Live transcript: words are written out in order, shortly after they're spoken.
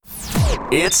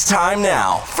It's time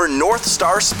now for North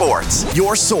Star Sports,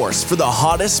 your source for the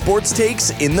hottest sports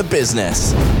takes in the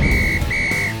business.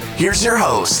 Here's your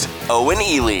host, Owen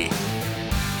Ely.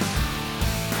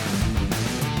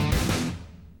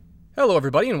 Hello,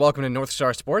 everybody, and welcome to North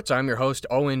Star Sports. I'm your host,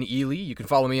 Owen Ely. You can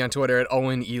follow me on Twitter at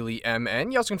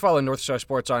OwenEelyMN. You also can follow North Star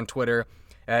Sports on Twitter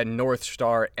at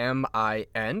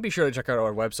NorthstarMIN. Be sure to check out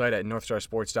our website at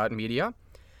northstarsports.media.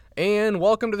 And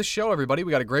welcome to the show, everybody.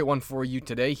 We got a great one for you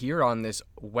today here on this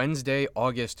Wednesday,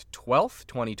 August 12th,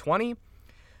 2020.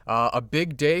 A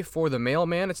big day for the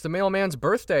Mailman. It's the Mailman's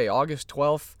birthday, August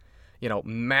 12th.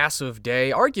 Massive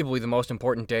day, arguably the most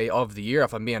important day of the year,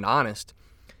 if I'm being honest.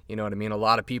 You know what I mean? A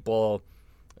lot of people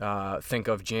think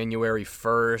of January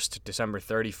 1st, December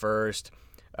 31st,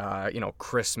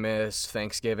 Christmas,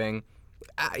 Thanksgiving.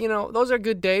 Those are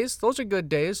good days.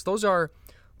 Those are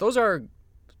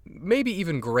maybe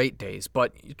even great days,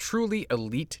 but truly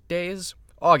elite days,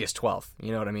 August 12th.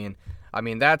 You know what I mean?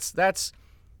 That's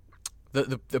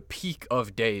the peak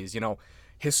of days,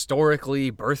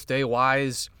 historically,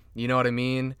 birthday-wise, you know what I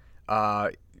mean?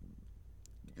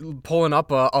 Pulling up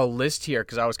a list here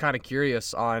because I was kind of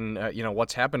curious on,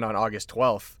 what's happened on August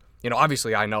 12th.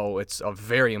 Obviously I know it's a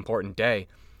very important day.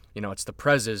 It's the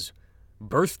Prez's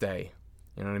birthday.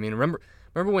 You know what I mean? Remember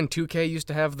when 2K used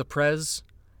to have the Prez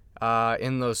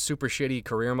in those super shitty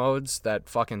career modes that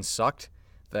fucking sucked,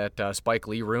 that Spike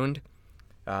Lee ruined?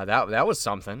 That was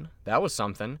something.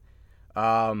 In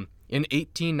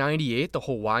 1898, the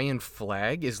Hawaiian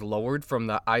flag is lowered from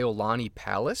the Iolani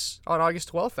Palace on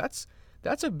August 12th.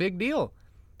 That's a big deal.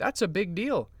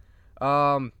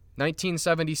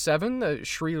 1977, the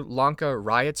Sri Lanka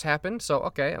riots happened. So, you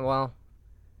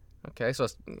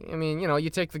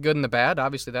take the good and the bad.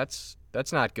 Obviously, that's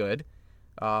not good.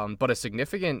 But a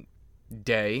significant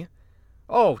day.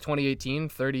 2018,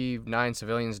 39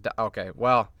 civilians died. Okay,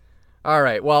 well, all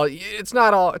right. Well, it's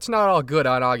not all good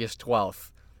on August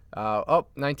 12th.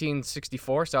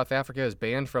 1964, South Africa is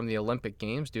banned from the Olympic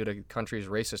Games due to the country's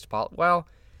racist policy. Well,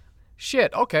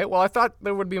 shit. Okay, well, I thought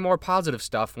there would be more positive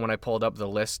stuff when I pulled up the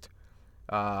list.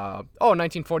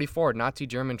 1944, Nazi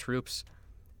German troops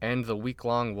end the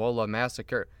week-long Wola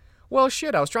massacre. Well,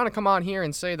 shit, I was trying to come on here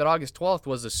and say that August 12th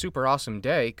was a super awesome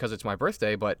day because it's my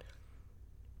birthday, but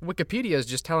Wikipedia is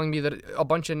just telling me that a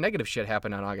bunch of negative shit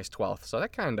happened on August 12th, so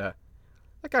that kind of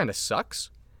sucks.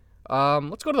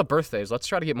 Let's go to the birthdays. Let's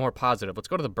try to get more positive. Let's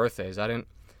go to the birthdays. I'm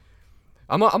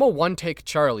a one-take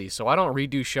Charlie, so I don't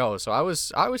redo shows. So I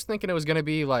was thinking it was going to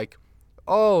be like,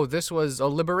 this was a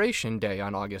liberation day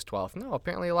on August 12th. No,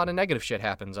 apparently a lot of negative shit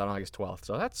happens on August 12th,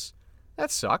 so that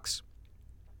sucks.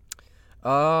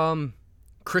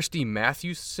 Christy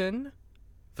Mathewson,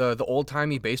 the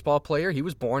old-timey baseball player, he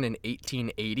was born in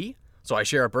 1880, so I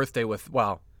share a birthday with,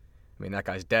 that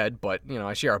guy's dead, but,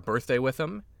 I share a birthday with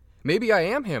him. Maybe I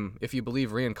am him, if you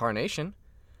believe reincarnation.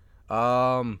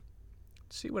 Let's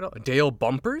see what else. Dale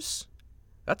Bumpers,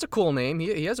 that's a cool name.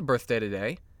 He has a birthday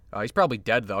today. He's probably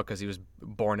dead, though, because he was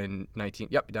born in he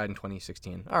died in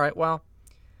 2016. All right, well,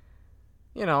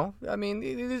 these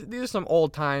are some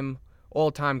old-time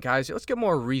guys. Let's get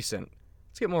more recent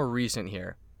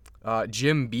here.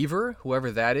 Jim Beaver,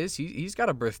 whoever that is, he's got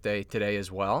a birthday today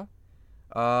as well.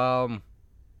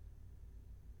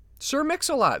 Sir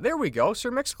Mix-a-Lot, there we go, Sir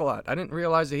Mix-a-Lot. I didn't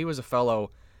realize that he was a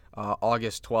fellow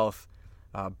August 12th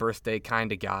birthday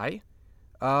kind of guy.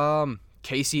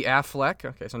 Casey Affleck,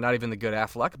 okay, so not even the good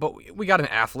Affleck, but we got an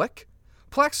Affleck.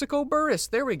 Plaxico Burress,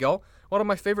 there we go, one of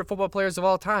my favorite football players of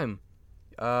all time.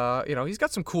 He's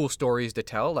got some cool stories to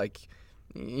tell, like,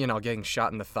 getting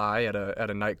shot in the thigh at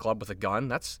a nightclub with a gun.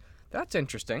 That's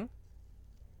interesting.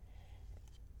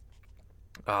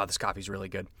 This coffee's really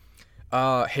good.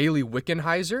 Haley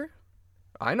Wickenheiser,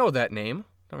 I know that name.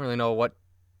 Don't really know what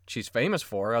she's famous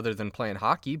for other than playing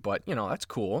hockey, but, that's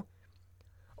cool.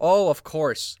 Oh, of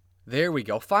course. There we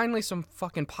go. Finally some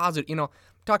fucking positive,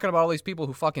 talking about all these people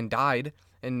who fucking died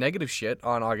and negative shit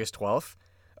on August 12th.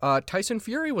 Tyson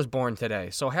Fury was born today,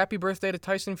 so happy birthday to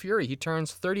Tyson Fury. He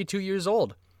turns 32 years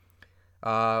old.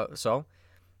 There's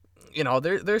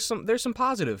some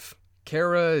positive.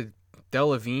 Cara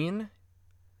Delevingne,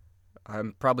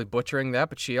 I'm probably butchering that,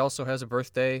 but she also has a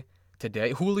birthday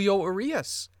today. Julio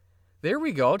Urias, there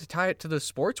we go. To tie it to the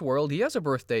sports world, he has a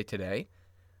birthday today.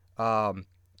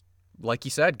 Like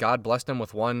he said, God blessed him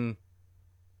with one.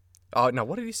 No,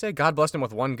 what did he say? God blessed him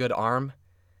with one good arm.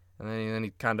 And then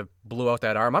he kind of blew out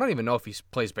that arm. I don't even know if he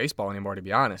plays baseball anymore, to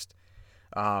be honest.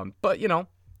 But,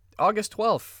 August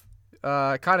 12th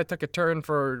kind of took a turn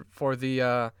for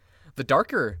the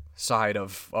darker side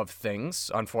of things,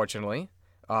 unfortunately.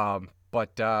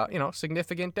 But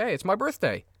significant day. It's my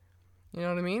birthday. You know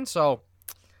what I mean? So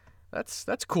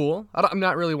that's cool. I'm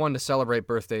not really one to celebrate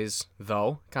birthdays,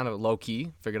 though. Kind of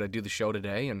low-key. Figured I'd do the show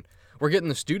today, and we're getting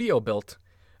the studio built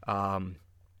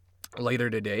later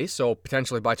today, so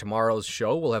potentially by tomorrow's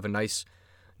show, we'll have a nice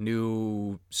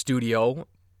new studio.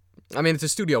 I mean, it's a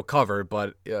studio cover,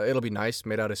 but it'll be nice,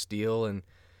 made out of steel and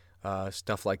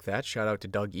stuff like that. Shout out to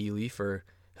Doug Ely for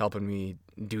helping me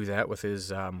do that with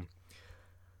his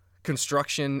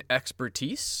construction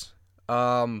expertise.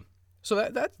 So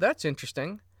that's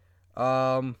interesting.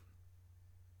 Yeah,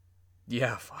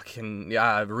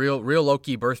 real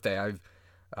low-key birthday.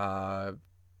 I've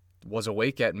was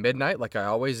awake at midnight like I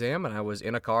always am, and I was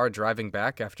in a car driving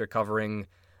back after covering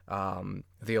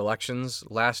the elections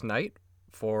last night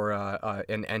for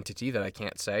an entity that I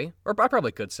can't say, or I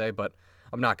probably could say, but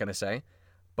I'm not going to say.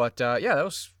 But yeah, that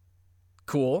was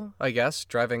cool, I guess,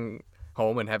 driving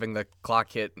home and having the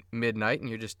clock hit midnight and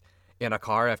you're just in a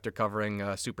car after covering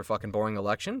a super fucking boring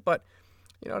election. But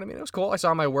you know what I mean? It was cool. I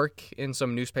saw my work in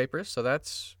some newspapers, so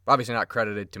that's obviously not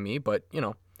credited to me, but you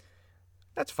know,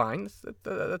 that's fine.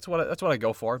 That's what I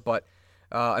go for. But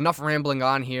enough rambling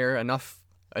on here. Enough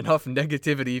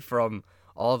negativity from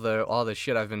all the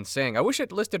shit I've been saying. I wish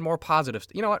it listed more positive.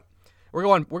 You know what? We're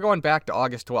going back to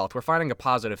August 12th. We're finding a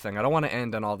positive thing. I don't want to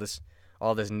end on all this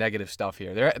negative stuff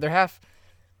here. There have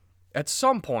at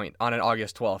some point on an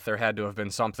August 12th there had to have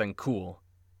been something cool.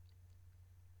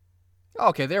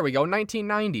 Okay, there we go.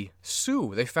 1990.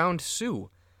 Sue. They found Sue.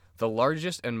 The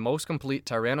largest and most complete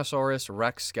Tyrannosaurus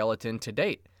Rex skeleton to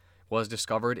date was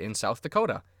discovered in South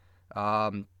Dakota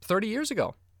 30 years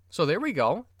ago. So there we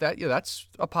go. That's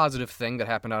a positive thing that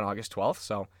happened on August 12th.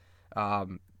 So,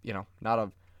 you know,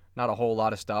 not a whole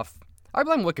lot of stuff. I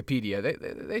blame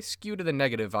Wikipedia. They skew to the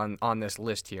negative on this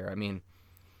list here. I mean,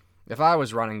 if I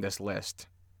was running this list,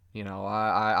 you know,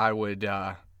 I would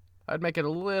I'd make it a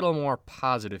little more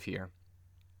positive here.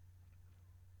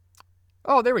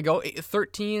 Oh, there we go.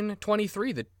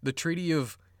 1323, the Treaty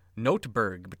of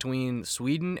Noteberg between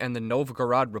Sweden and the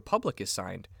Novgorod Republic is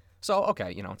signed. So,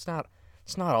 okay, you know, it's not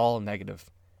all negative.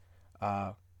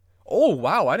 Oh,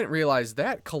 wow, I didn't realize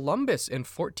that. Columbus in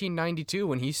 1492,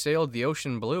 when he sailed the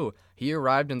ocean blue, he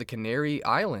arrived in the Canary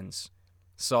Islands.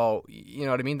 So, you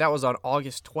know what I mean? That was on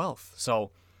August 12th. So,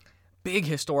 big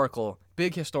historical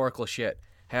shit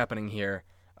happening here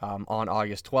on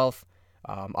August 12th.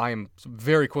 I am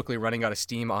very quickly running out of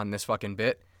steam on this fucking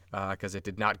bit because it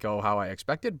did not go how I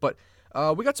expected. But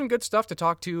we got some good stuff to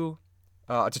talk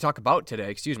about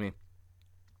today. Excuse me.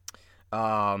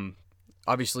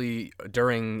 Obviously,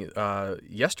 during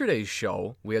yesterday's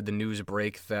show, we had the news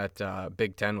break that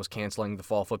Big Ten was canceling the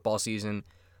fall football season.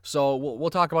 So we'll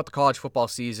talk about the college football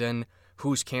season,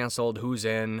 who's canceled, who's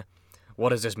in, what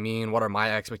does this mean, what are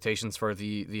my expectations for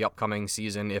the upcoming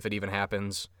season, if it even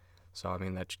happens. So, I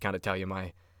mean, that should kind of tell you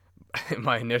my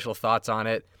my initial thoughts on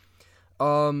it.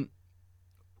 So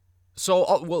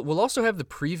we'll also have the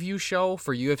preview show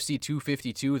for UFC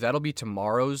 252. That'll be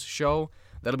tomorrow's show.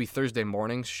 That'll be Thursday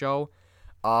morning's show.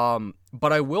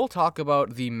 But I will talk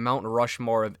about the Mount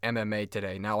Rushmore of MMA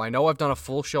today. Now, I know I've done a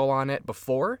full show on it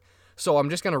before, so I'm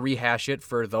just going to rehash it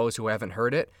for those who haven't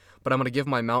heard it. But I'm going to give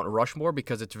my Mount Rushmore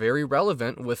because it's very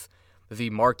relevant with the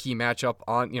marquee matchup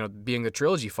on, you know, being the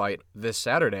trilogy fight this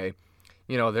Saturday.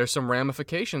 You know, there's some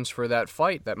ramifications for that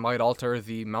fight that might alter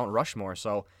the Mount Rushmore.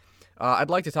 So I'd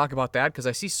like to talk about that because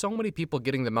I see so many people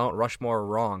getting the Mount Rushmore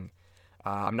wrong.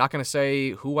 I'm not going to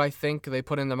say who I think they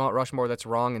put in the Mount Rushmore that's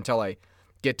wrong until I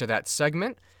get to that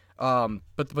segment. But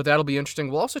that'll be interesting.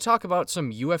 We'll also talk about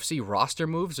some UFC roster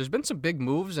moves. There's been some big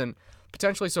moves and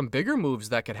potentially some bigger moves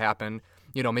that could happen.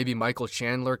 You know, maybe Michael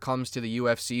Chandler comes to the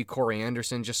UFC. Corey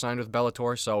Anderson just signed with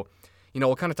Bellator. So, you know,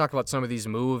 we'll kind of talk about some of these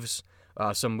moves,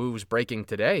 some moves breaking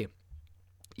today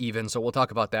even. So we'll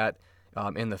talk about that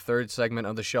in the third segment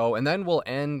of the show. And then we'll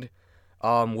end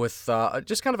with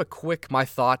just kind of a quick, my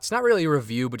thoughts, not really a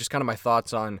review, but just kind of my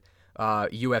thoughts on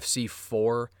UFC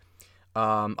 4.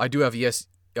 I do have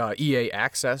EA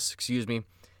Access,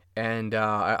 and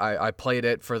I played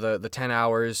it for the 10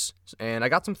 hours, and I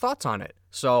got some thoughts on it.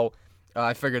 So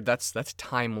I figured that's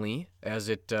timely, as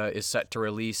it is set to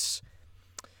release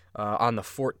on the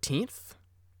 14th.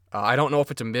 I don't know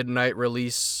if it's a midnight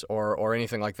release or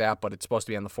anything like that, but it's supposed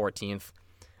to be on the 14th.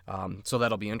 So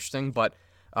that'll be interesting. But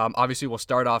obviously, we'll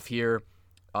start off here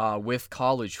with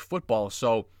college football.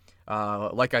 So,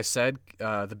 like I said,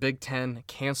 the Big Ten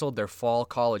canceled their fall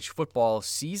college football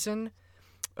season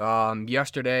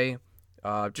yesterday,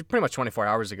 just pretty much 24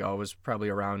 hours ago. It was probably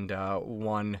around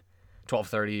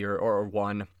 12:30 or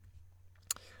 1.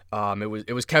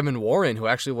 It was Kevin Warren, who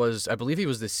actually was, I believe he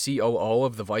was the COO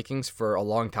of the Vikings for a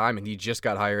long time, and he just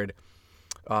got hired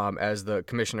as the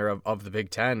commissioner of the Big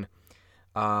Ten.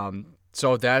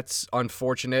 So that's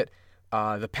unfortunate.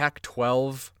 The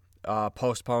Pac-12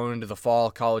 postponed the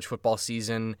fall college football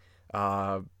season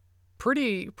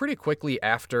pretty quickly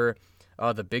after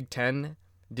the Big Ten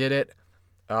did it.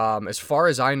 As far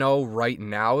as I know, right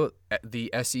now,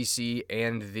 the SEC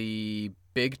and the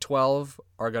Big 12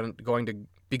 are going to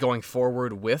be going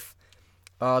forward with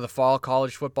the fall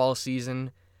college football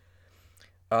season.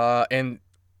 And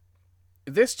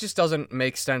this just doesn't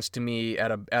make sense to me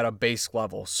at a base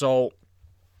level. So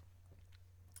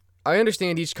I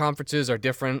understand each conferences are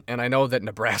different, and I know that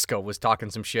Nebraska was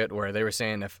talking some shit where they were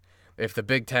saying if the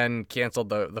Big Ten canceled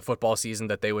the football season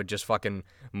that they would just fucking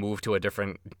move to a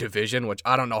different division, which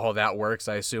I don't know how that works.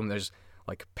 I assume there's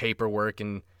like paperwork,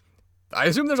 and I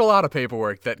assume there's a lot of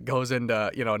paperwork that goes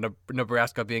into,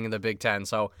 Nebraska being in the Big Ten.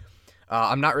 So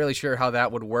I'm not really sure how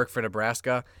that would work for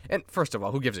Nebraska. And first of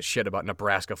all, who gives a shit about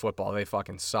Nebraska football? They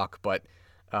fucking suck. But,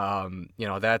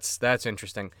 that's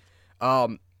interesting.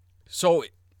 So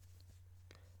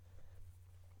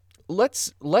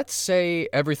let's say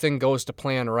everything goes to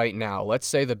plan right now. Let's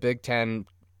say the Big Ten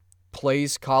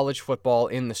plays college football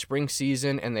in the spring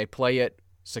season and they play it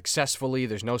successfully.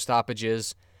 There's no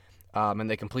stoppages, and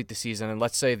they complete the season. And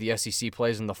let's say the SEC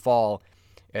plays in the fall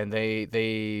and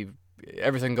they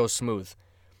everything goes smooth.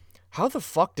 How the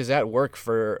fuck does that work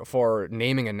for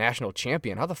naming a national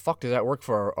champion? How the fuck does that work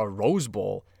for a Rose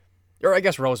Bowl? Or I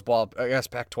guess Rose Bowl, I guess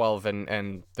Pac-12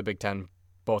 and the Big Ten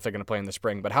both are going to play in the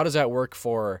spring. But how does that work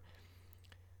for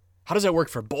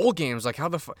bowl games? Like, how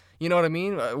the fuck, you know what I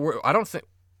mean? I don't think,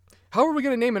 how are we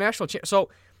going to name a national champion? So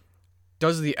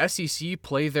does the SEC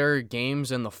play their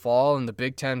games in the fall and the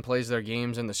Big Ten plays their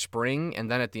games in the spring,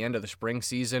 and then at the end of the spring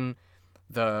season,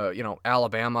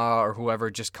 Alabama or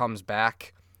whoever just comes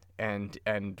back and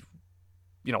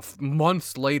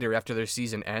months later after their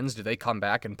season ends, do they come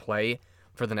back and play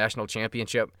for the national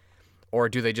championship? Or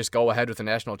do they just go ahead with the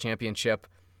national championship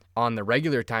on the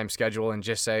regular time schedule and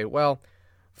just say, well,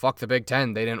 fuck the Big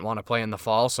Ten, they didn't want to play in the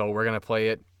fall, so we're going to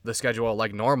play the schedule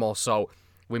like normal, so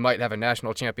we might have a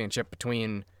national championship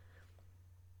between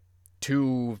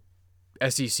two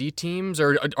SEC teams?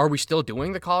 Or are we still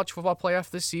doing the college football playoff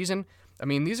this season? I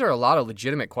mean, these are a lot of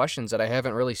legitimate questions that I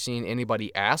haven't really seen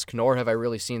anybody ask, nor have I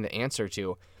really seen the answer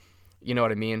to. You know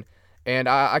what I mean? And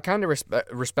I kind of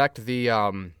respect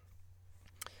the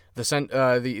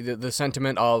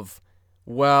sentiment of,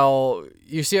 well,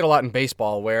 you see it a lot in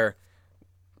baseball where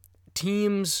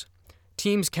teams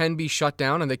can be shut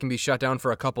down, and they can be shut down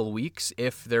for a couple of weeks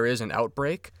if there is an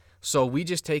outbreak. So we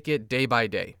just take it day by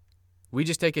day.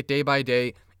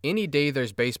 Any day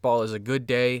there's baseball is a good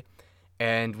day.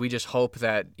 And we just hope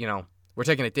that, we're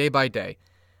taking it day by day.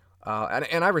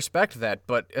 And I respect that,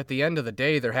 but at the end of the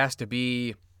day, there has to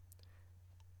be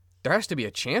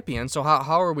a champion. So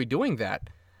how are we doing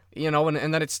that? And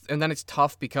then it's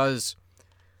tough because,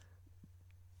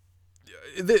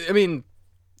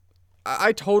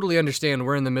 I totally understand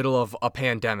we're in the middle of a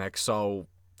pandemic, so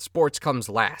sports comes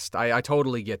last. I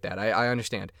totally get that. I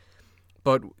understand.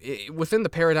 But within the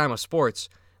paradigm of sports,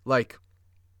 like,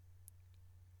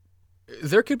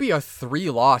 there could be a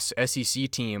 3-loss SEC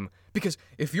team, because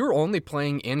if you're only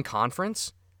playing in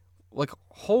conference, like,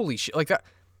 holy shit, like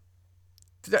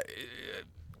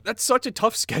that's such a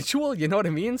tough schedule, you know what I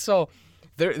mean? So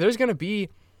there's going to be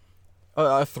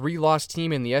a 3-loss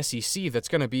team in the SEC that's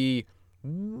going to be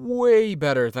way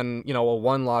better than, a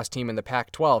 1-loss team in the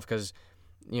Pac-12, because,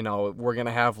 we're going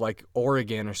to have like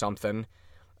Oregon or something.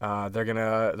 They're going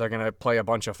to play a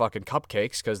bunch of fucking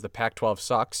cupcakes because the Pac-12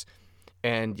 sucks.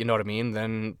 And you know what I mean?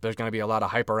 Then there's going to be a lot of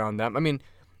hype around them. I mean,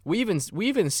 we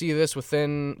even see this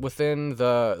within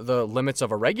the limits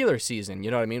of a regular season. You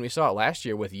know what I mean? We saw it last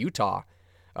year with Utah.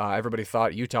 Everybody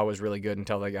thought Utah was really good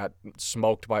until they got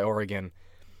smoked by Oregon.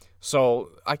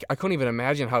 So I couldn't even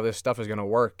imagine how this stuff is going to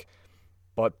work.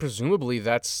 But presumably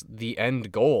that's the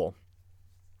end goal.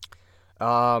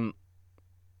 I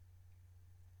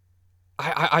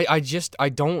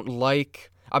don't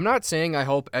like. I'm not saying I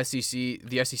hope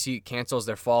the SEC cancels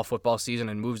their fall football season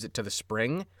and moves it to the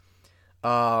spring,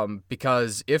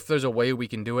 because if there's a way we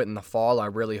can do it in the fall, I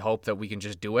really hope that we can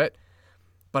just do it.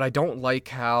 But I don't like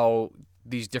how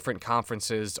these different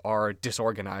conferences are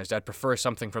disorganized. I'd prefer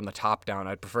something from the top down.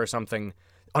 I'd prefer something,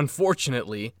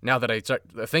 unfortunately, now that I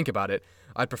think about it,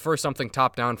 I'd prefer something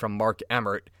top down from Mark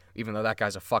Emmert, even though that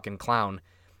guy's a fucking clown.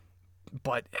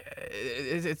 But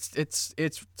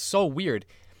it's so weird.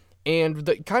 And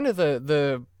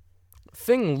the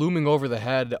thing looming over the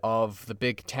head of the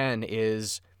Big Ten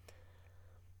is,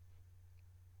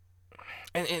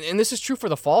 and this is true for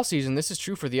the fall season, this is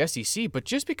true for the SEC, but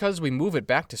just because we move it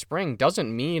back to spring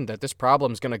doesn't mean that this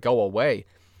problem is going to go away.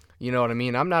 You know what I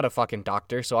mean? I'm not a fucking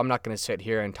doctor, so I'm not going to sit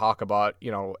here and talk about,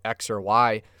 X or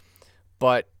Y.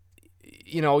 But,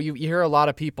 you hear a lot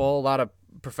of people, a lot of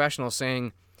professionals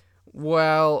saying,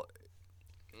 well,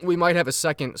 we might have a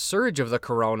second surge of the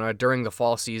corona during the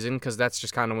fall season because that's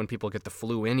just kind of when people get the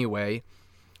flu anyway.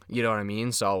 You know what I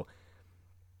mean? So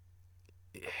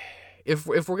if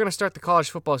we're going to start the college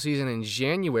football season in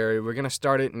January, we're going to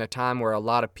start it in a time where a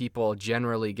lot of people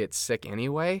generally get sick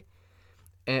anyway.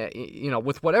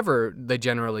 With whatever they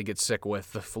generally get sick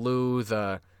with, the flu,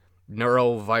 the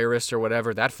neurovirus or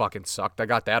whatever, that fucking sucked. I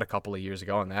got that a couple of years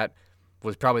ago, and that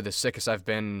was probably the sickest I've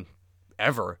been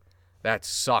ever. That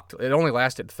sucked. It only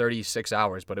lasted 36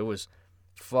 hours, but it was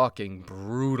fucking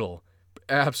brutal.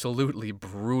 Absolutely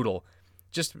brutal.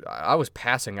 Just, I was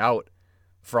passing out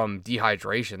from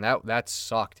dehydration. That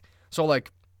sucked. So,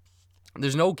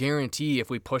 there's no guarantee if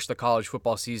we push the college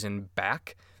football season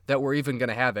back that we're even going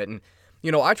to have it. And,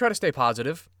 I try to stay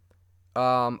positive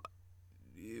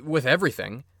with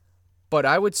everything, but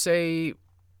I would say,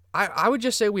 I would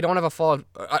just say we don't have a fall.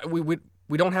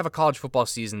 We don't have a college football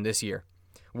season this year.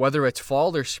 Whether it's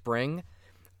fall or spring,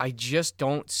 I just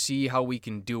don't see how we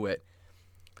can do it.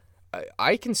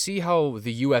 I can see how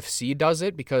the UFC does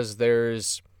it because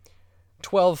there's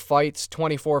 12 fights,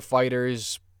 24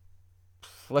 fighters.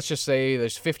 Let's just say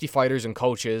there's 50 fighters and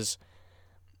coaches.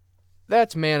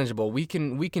 That's manageable. We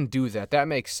can do that. That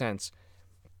makes sense.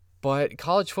 But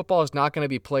college football is not going to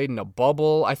be played in a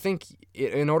bubble. I think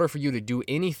in order for you to do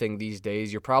anything these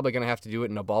days, you're probably going to have to do it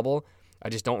in a bubble. I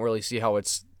just don't really see how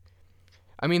it's...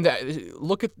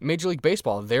 look at Major League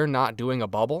Baseball. They're not doing a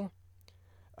bubble.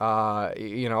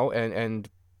 And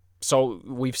so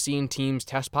we've seen teams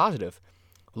test positive.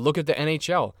 Look at the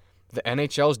NHL. The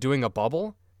NHL is doing a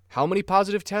bubble. How many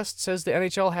positive tests has the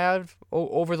NHL had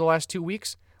over the last 2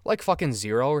 weeks? Like fucking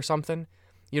 0 or something.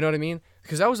 You know what I mean?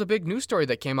 Because that was a big news story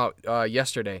that came out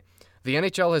yesterday. The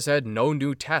NHL has had no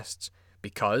new tests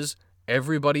because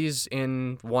everybody's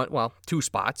in two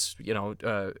spots,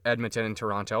 Edmonton and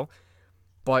Toronto.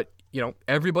 But,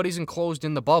 everybody's enclosed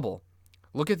in the bubble.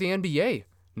 Look at the NBA.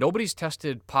 Nobody's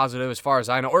tested positive as far as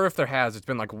I know. Or if there has, it's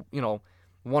been 1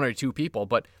 or 2 people.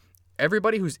 But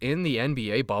everybody who's in the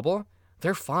NBA bubble,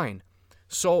 they're fine.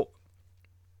 So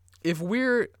if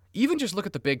we're... Even just look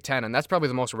at the Big Ten, and that's probably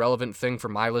the most relevant thing for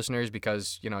my listeners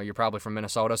because, you're probably from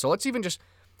Minnesota. So let's even just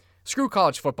screw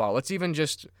college football. Let's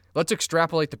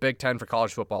extrapolate the Big Ten for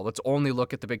college football. Let's only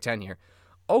look at the Big Ten here.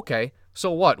 Okay,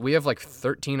 so what? We have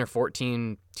 13 or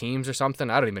 14 teams or something?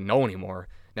 I don't even know anymore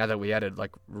now that we added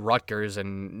Rutgers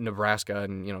and Nebraska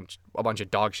and, a bunch of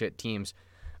dog shit teams.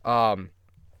 So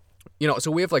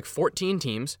we have 14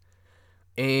 teams,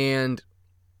 and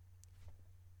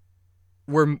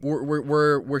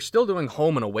we're still doing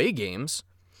home and away games,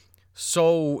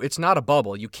 so it's not a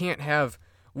bubble. You can't have,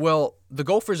 the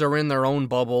Gophers are in their own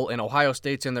bubble and Ohio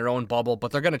State's in their own bubble,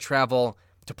 but they're going to travel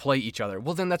to play each other.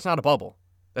 Well, then that's not a bubble.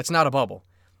 That's not a bubble.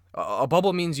 A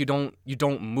bubble means you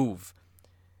don't move.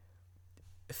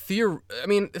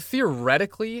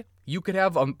 Theoretically, you could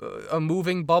have a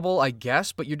moving bubble, I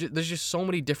guess, but there's just so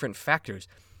many different factors.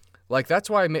 That's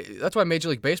why Major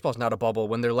League Baseball is not a bubble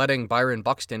when they're letting Byron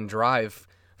Buxton drive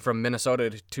from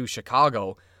Minnesota to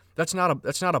Chicago. That's not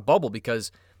a bubble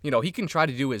because he can try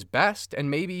to do his best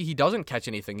and maybe he doesn't catch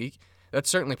anything. That's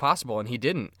certainly possible, and he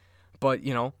didn't. But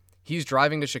he's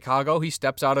driving to Chicago. He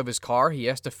steps out of his car. He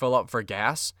has to fill up for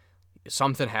gas.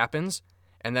 Something happens,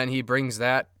 and then he brings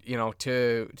that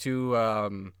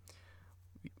to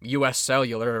U.S.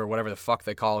 Cellular or whatever the fuck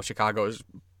they call Chicago's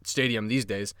stadium these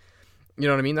days. You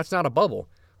know what I mean? That's not a bubble.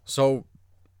 So,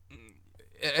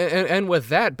 and with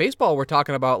that, baseball, we're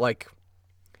talking about I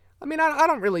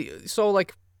don't really, so I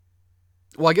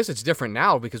guess it's different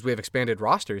now because we have expanded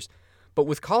rosters, but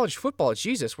with college football,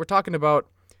 Jesus, we're talking about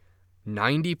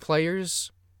 90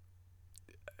 players,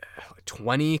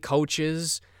 20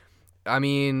 coaches.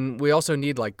 We also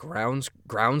need grounds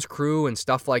crew and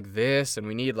stuff like this, and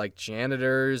we need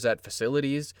janitors at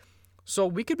facilities. So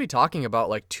we could be talking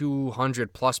about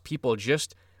 200 plus people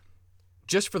just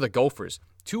for the Gophers.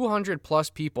 200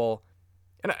 plus people,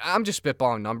 and I'm just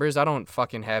spitballing numbers. I don't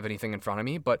fucking have anything in front of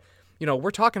me, but we're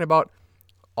talking about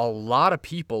a lot of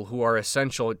people who are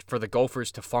essential for the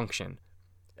Gophers to function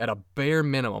at a bare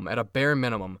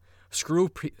minimum. Screw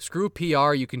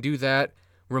PR, you can do that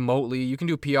remotely. You can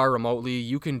do PR remotely.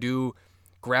 You can do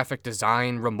graphic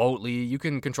design remotely. You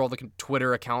can control the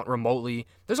Twitter account remotely.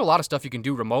 There's a lot of stuff you can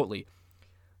do remotely.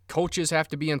 Coaches have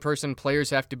to be in person. Players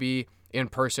have to be in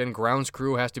person. Grounds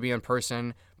crew has to be in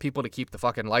person. People to keep the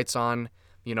fucking lights on,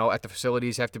 at the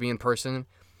facilities have to be in person.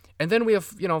 And then we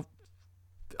have,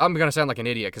 I'm going to sound like an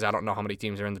idiot because I don't know how many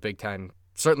teams are in the Big Ten.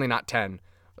 certainly not 10,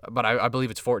 but I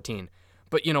believe it's 14.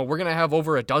 But, we're going to have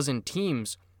over a dozen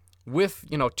teams with,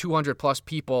 200 plus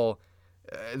people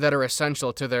that are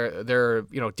essential to their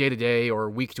day-to-day or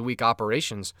week-to-week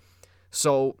operations.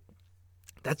 So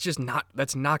that's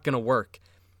not going to work.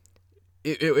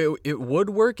 It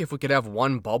would work if we could have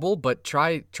one bubble, but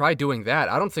try doing that.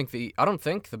 I don't think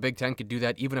the Big Ten could do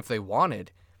that even if they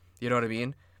wanted. You know what I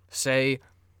mean? Say,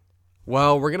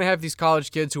 well, we're going to have these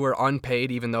college kids who are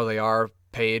unpaid, even though they are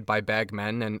paid by bag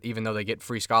men, and even though they get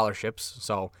free scholarships.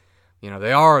 So,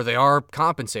 they are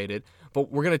compensated.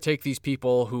 But we're going to take these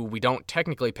people who we don't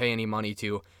technically pay any money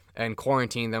to and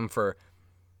quarantine them for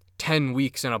 10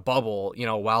 weeks in a bubble,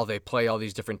 while they play all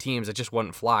these different teams. It just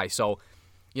wouldn't fly. So,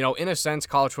 in a sense,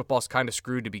 college football is kind of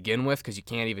screwed to begin with because you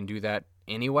can't even do that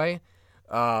anyway,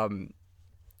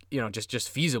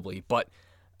 just feasibly. But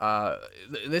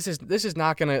this is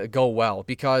not going to go well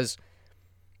because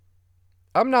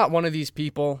I'm not one of these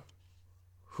people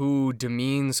who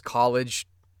demeans college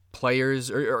players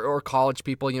or college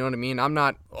people, you know what I mean? I'm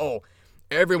not,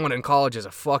 everyone in college is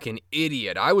a fucking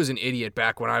idiot. I was an idiot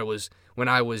back when I was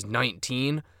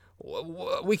 19.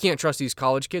 We can't trust these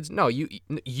college kids. No,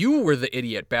 you were the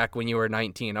idiot back when you were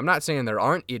 19. I'm not saying there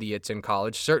aren't idiots in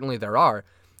college. Certainly there are.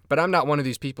 But I'm not one of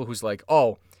these people who's like,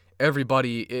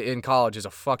 everybody in college is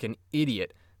a fucking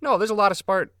idiot. No, there's a lot of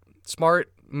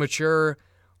smart, mature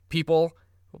people.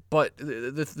 But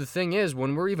the thing is,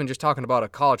 when we're even just talking about a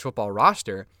college football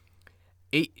roster,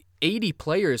 80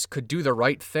 players could do the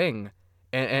right thing.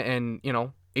 And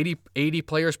 80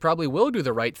 players probably will do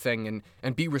the right thing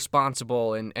and be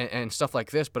responsible and stuff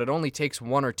like this, but it only takes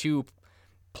one or two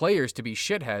players to be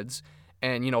shitheads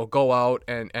and, go out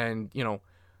and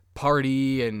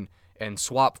party and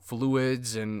swap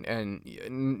fluids and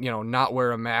not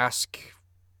wear a mask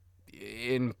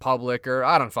in public, or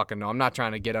I don't fucking know. I'm not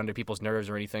trying to get under people's nerves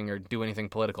or anything or do anything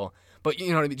political, but,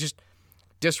 just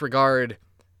disregard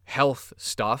health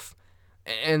stuff.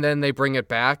 And then they bring it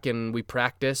back and we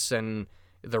practice and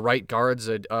the right guard's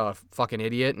a fucking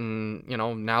idiot, and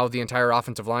now the entire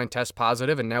offensive line tests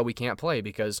positive, and now we can't play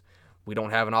because we don't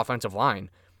have an offensive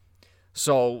line.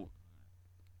 So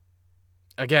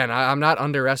again, I'm not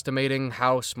underestimating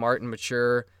how smart and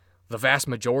mature the vast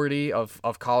majority of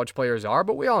college players are,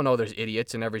 but we all know there's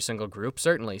idiots in every single group,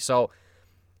 certainly. So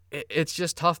it's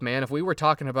just tough, man. If we were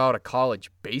talking about a college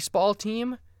baseball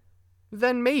team,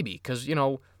 then maybe, because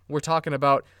we're talking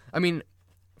about,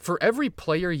 for every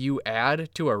player you add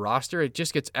to a roster, it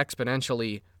just gets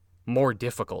exponentially more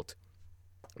difficult.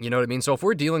 You know what I mean? So if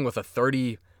we're dealing with a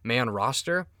 30-man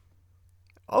roster,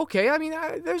 okay,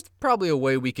 there's probably a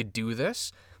way we could do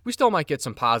this. We still might get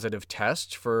some positive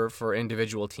tests for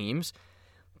individual teams,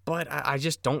 but I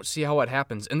just don't see how it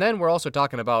happens. And then we're also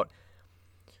talking about,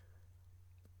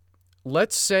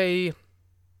 let's say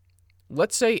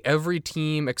every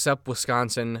team except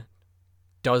Wisconsin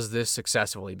does this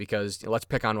successfully, because let's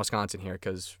pick on Wisconsin here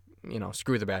because,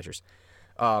 screw the Badgers.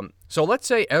 So let's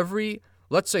say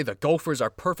the Gophers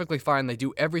are perfectly fine. They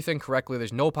do everything correctly.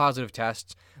 There's no positive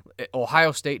tests.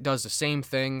 Ohio State does the same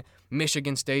thing.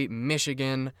 Michigan State,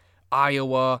 Michigan,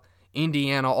 Iowa,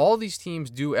 Indiana, all these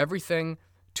teams do everything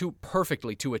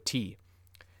perfectly to a T.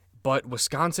 But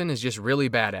Wisconsin is just really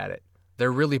bad at it.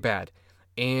 They're really bad.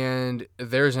 And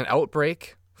there's an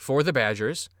outbreak for the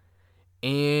Badgers,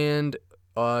 and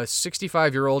a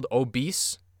 65-year-old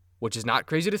obese, which is not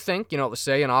crazy to think, let's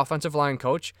say an offensive line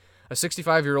coach, a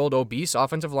 65-year-old obese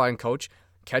offensive line coach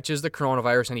catches the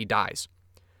coronavirus and he dies.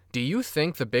 Do you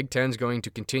think the Big Ten is going to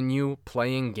continue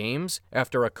playing games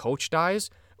after a coach dies,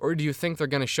 or do you think they're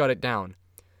going to shut it down?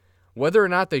 Whether or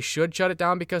not they should shut it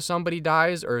down because somebody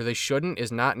dies or they shouldn't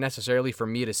is not necessarily for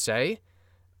me to say.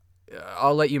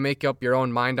 I'll let you make up your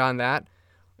own mind on that.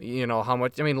 How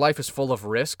much, life is full of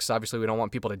risks. Obviously, we don't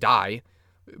want people to die.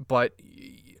 But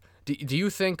do you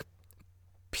think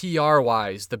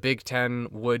PR-wise the Big Ten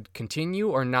would continue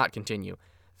or not continue?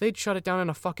 They'd shut it down in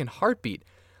a fucking heartbeat.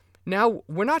 Now,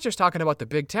 we're not just talking about the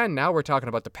Big Ten. Now we're talking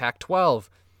about the Pac-12.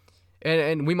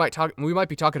 And we might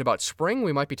be talking about spring.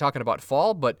 We might be talking about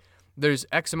fall. But there's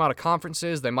X amount of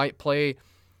conferences. They might play,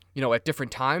 at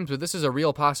different times. But this is a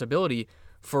real possibility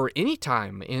for any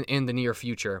time in the near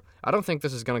future. I don't think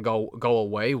this is going to go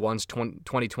away once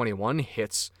 2021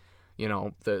 hits,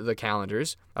 the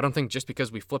calendars. I don't think just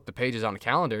because we flip the pages on a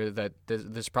calendar that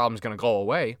this problem is going to go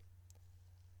away.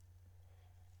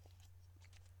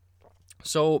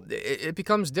 So it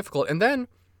becomes difficult. And then,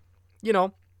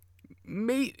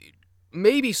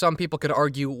 maybe some people could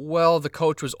argue, well, the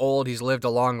coach was old, he's lived a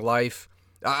long life.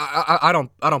 I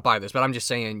don't buy this, but I'm just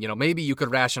saying, maybe you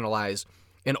could rationalize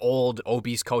an old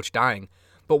obese coach dying.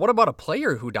 But what about a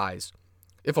player who dies?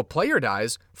 If a player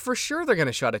dies, for sure they're going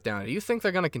to shut it down. Do you think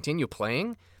they're going to continue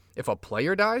playing if a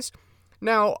player dies?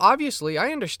 Now, obviously,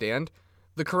 I understand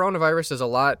the coronavirus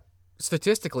is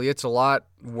statistically, it's a lot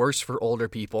worse for older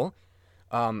people.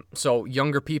 So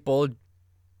younger people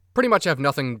pretty much have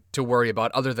nothing to worry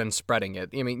about other than spreading it.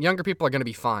 I mean, younger people are going to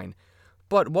be fine.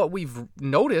 But what we've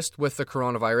noticed with the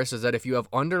coronavirus is that if you have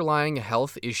underlying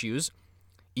health issues,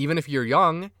 even if you're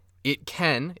young,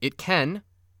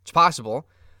 it's possible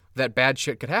that bad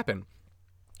shit could happen.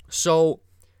 So,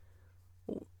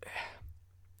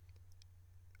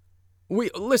 we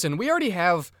already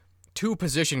have 2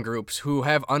 position groups who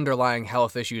have underlying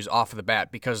health issues off the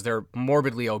bat because they're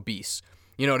morbidly obese.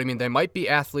 You know what I mean? They might be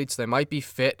athletes, they might be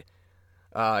fit,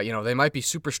 they might be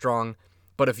super strong,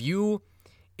 but if you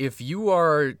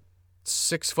are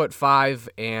 6'5"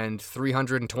 and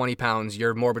 320 pounds,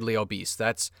 you're morbidly obese.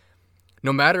 That's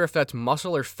no matter if that's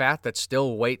muscle or fat, that's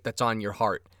still weight that's on your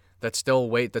heart. That's still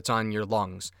weight that's on your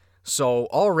lungs. So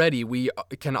already we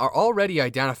can already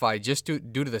identify, just due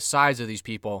to the size of these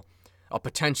people, a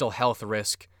potential health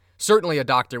risk. Certainly a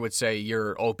doctor would say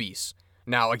you're obese.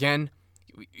 Now again,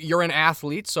 you're an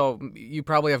athlete, so you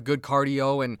probably have good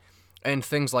cardio and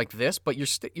things like this, but you're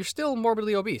still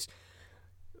morbidly obese.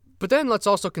 But then let's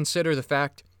also consider the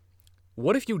fact,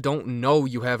 what if you don't know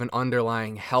you have an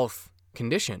underlying health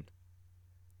condition?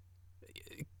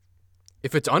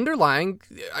 If it's underlying,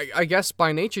 I guess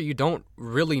by nature you don't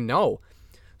really know.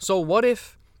 So what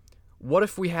if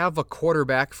we have a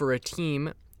quarterback for a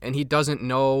team and he doesn't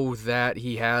know that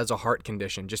he has a heart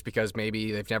condition just because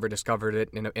maybe they've never discovered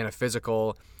it in a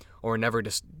physical, or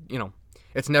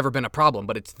it's never been a problem,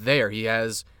 but it's there. He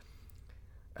has,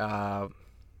 I'm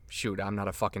not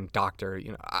a fucking doctor.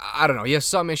 I don't know. He has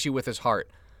some issue with his heart.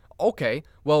 Okay,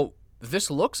 well, this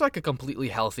looks like a completely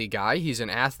healthy guy. He's an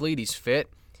athlete. He's fit.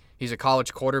 He's a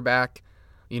college quarterback,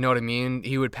 you know what I mean?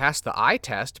 He would pass the eye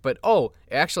test, but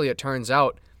actually it turns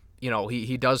out,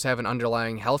 he does have an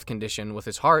underlying health condition with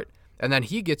his heart, and then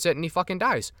he gets it and he fucking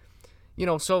dies.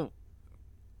 So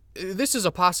this is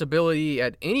a possibility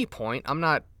at any point.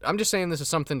 I'm just saying this is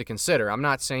something to consider. I'm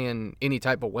not saying any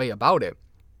type of way about it,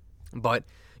 but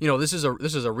this is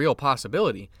a real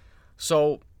possibility.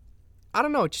 So I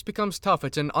don't know, it just becomes tough.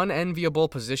 It's an unenviable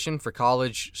position for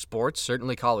college sports,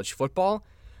 certainly college football.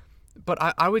 But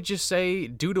I would just say,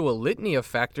 due to a litany of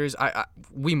factors,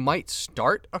 we might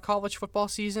start a college football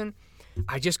season.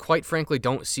 I just quite frankly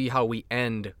don't see how we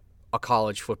end a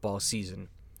college football season.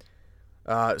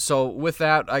 So with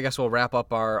that, I guess we'll wrap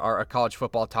up our college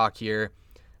football talk here.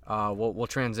 We'll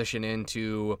transition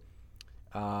into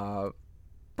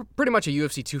pretty much a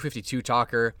UFC 252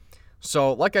 talker.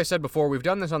 So like I said before, we've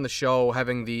done this on the show,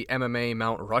 having the MMA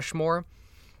Mount Rushmore.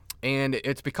 And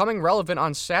it's becoming relevant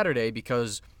on Saturday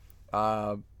because...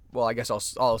 I guess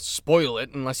I'll spoil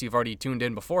it unless you've already tuned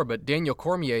in before, but Daniel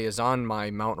Cormier is on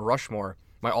my Mount Rushmore,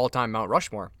 my all-time Mount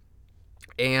Rushmore.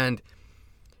 And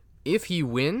if he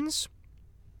wins,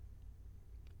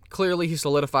 clearly he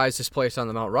solidifies his place on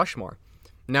the Mount Rushmore.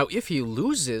 Now, if he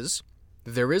loses,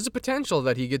 there is a potential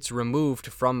that he gets removed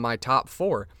from my top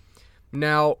 4.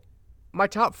 Now, my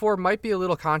top 4 might be a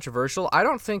little controversial. I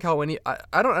don't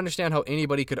understand how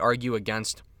anybody could argue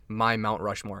against my Mount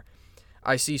Rushmore.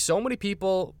 I see so many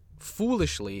people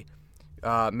foolishly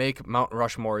make Mount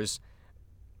Rushmores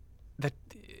that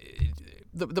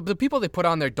the people they put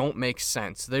on there don't make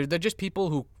sense. They're just people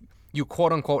who you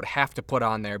quote-unquote have to put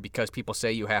on there because people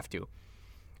say you have to.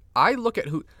 I look at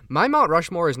my Mount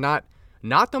Rushmore is not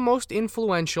the most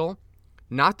influential,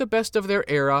 not the best of their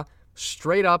era,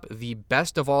 straight up the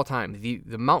best of all time.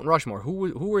 The Mount Rushmore,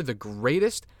 who were the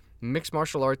greatest mixed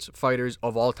martial arts fighters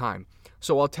of all time.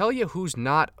 So I'll tell you who's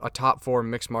not a top 4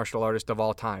 mixed martial artist of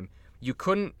all time. You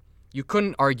couldn't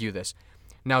argue this.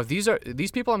 Now these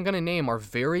people I'm going to name are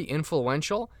very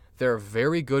influential. They're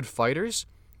very good fighters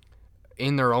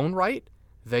in their own right.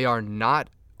 They are not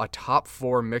a top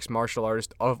 4 mixed martial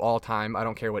artist of all time. I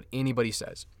don't care what anybody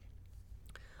says.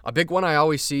 A big one I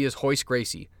always see is Royce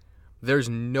Gracie. There's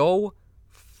no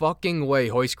fucking way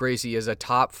Royce Gracie is a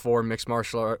top 4 mixed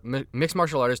martial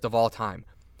artist of all time.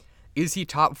 Is he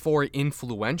top 4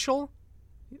 influential?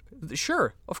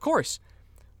 Sure, of course.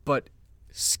 But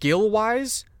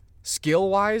skill-wise,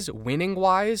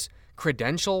 winning-wise,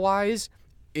 credential-wise,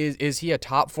 is he a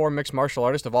top 4 mixed martial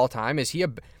artist of all time? Is he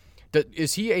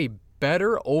a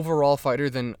better overall fighter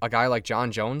than a guy like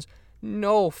John Jones?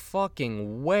 No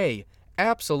fucking way.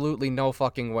 Absolutely no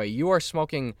fucking way. You are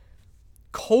smoking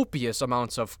copious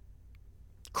amounts of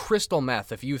crystal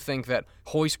meth if you think that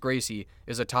Royce Gracie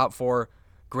is a top 4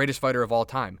 greatest fighter of all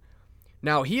time.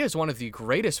 Now, he is one of the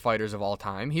greatest fighters of all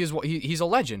time. He's a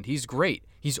legend. He's great.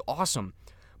 He's awesome.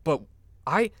 But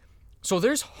so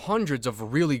there's hundreds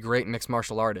of really great mixed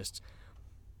martial artists.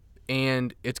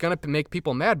 And it's going to make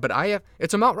people mad, but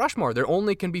it's a Mount Rushmore. There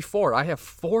only can be 4. I have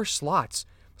 4 slots.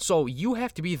 So you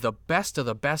have to be the best of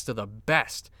the best of the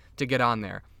best to get on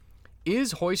there.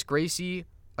 Is Royce Gracie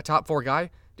a top 4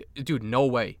 guy? Dude, no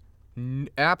way.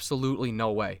 Absolutely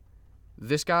no way.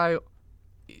 This guy,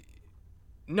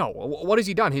 no. What has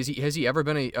he done? Has he ever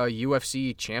been a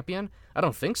UFC champion? I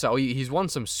don't think so. He's won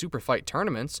some super fight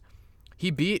tournaments.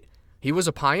 He was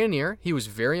a pioneer. He was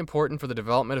very important for the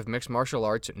development of mixed martial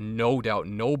arts. No doubt.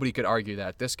 Nobody could argue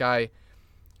that. This guy,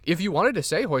 if you wanted to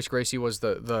say Royce Gracie was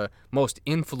the most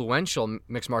influential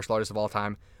mixed martial artist of all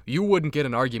time, you wouldn't get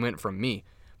an argument from me.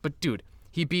 But dude,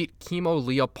 he beat Kimo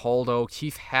Leopoldo,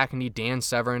 Keith Hackney, Dan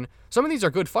Severn. Some of these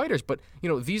are good fighters, but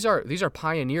these are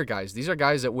pioneer guys. These are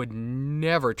guys that would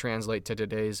never translate to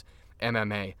today's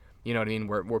MMA. You know what I mean?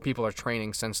 Where people are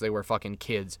training since they were fucking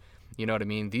kids. You know what I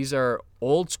mean? These are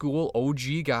old school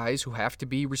OG guys who have to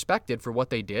be respected for what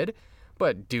they did.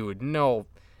 But dude, no,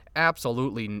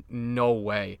 absolutely no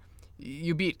way.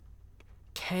 You beat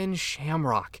Ken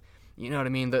Shamrock. You know what I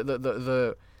mean?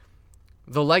 The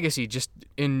legacy just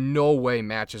in no way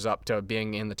matches up to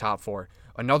being in the top 4.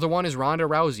 Another one is Ronda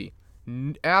Rousey.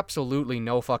 Absolutely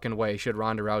no fucking way should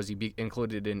Ronda Rousey be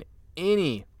included in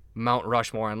any Mount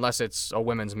Rushmore unless it's a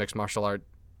women's mixed martial art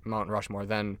Mount Rushmore.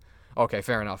 Then, okay,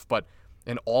 fair enough. But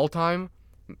an all-time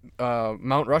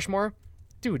Mount Rushmore?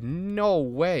 Dude, no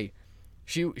way.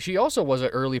 She also was an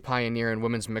early pioneer in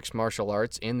women's mixed martial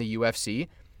arts in the UFC.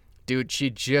 Dude, she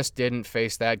just didn't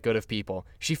face that good of people.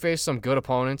 She faced some good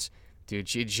opponents. Dude,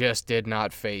 she just did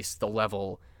not face the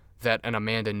level that an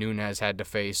Amanda Nunes had to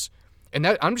face. And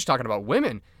that I'm just talking about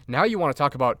women. Now you want to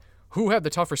talk about who had the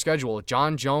tougher schedule,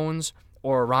 John Jones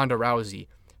or Ronda Rousey,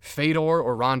 Fedor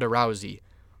or Ronda Rousey,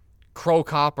 Crow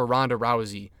Cop or Ronda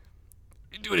Rousey.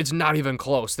 Dude, it's not even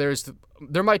close.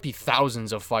 There might be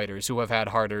thousands of fighters who have had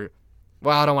harder.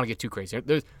 Well, I don't want to get too crazy.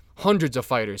 There's hundreds of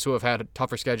fighters who have had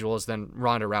tougher schedules than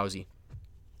Ronda Rousey.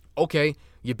 Okay,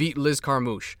 you beat Liz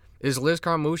Carmouche. Is Liz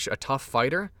Carmouche a tough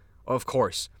fighter? Of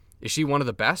course. Is she one of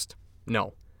the best?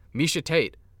 No. Miesha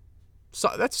Tate. So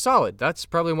that's solid. That's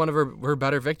probably one of her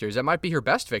better victories. That might be her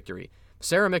best victory.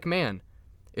 Sarah McMahon.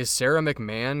 Is Sarah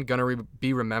McMahon going to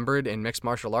be remembered in mixed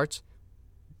martial arts?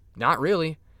 Not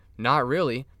really. Not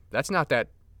really. That's not that.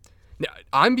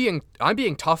 I'm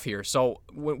being tough here. So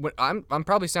I'm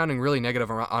probably sounding really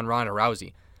negative on Ronda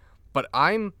Rousey. But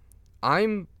I'm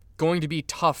going to be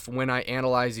tough when I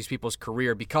analyze these people's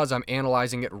career because I'm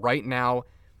analyzing it right now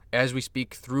as we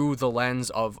speak through the lens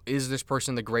of, is this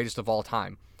person the greatest of all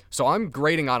time? So I'm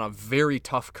grading on a very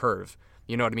tough curve,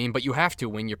 you know what I mean? But you have to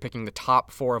when you're picking the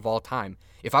top 4 of all time.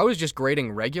 If I was just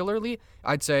grading regularly,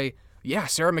 I'd say, yeah,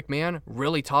 Sarah McMahon,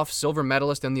 really tough, silver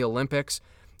medalist in the Olympics,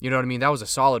 you know what I mean? That was a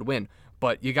solid win.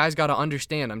 But you guys got to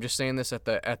understand, I'm just saying this at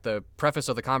the preface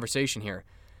of the conversation here,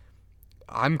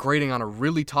 I'm grading on a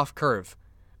really tough curve.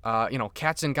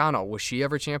 Kat Zingano, was she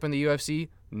ever champ in the UFC?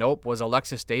 Nope. Was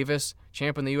Alexis Davis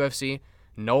champ in the UFC?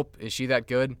 Nope. Is she that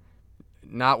good?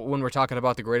 Not when we're talking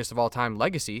about the greatest of all time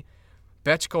legacy.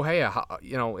 Betch Correia,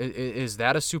 is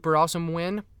that a super awesome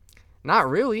win? Not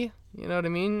really. You know what I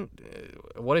mean?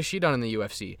 What has she done in the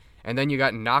UFC? And then you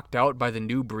got knocked out by the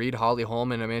new breed, Holly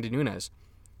Holm and Amanda Nunes.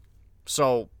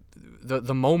 So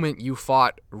the moment you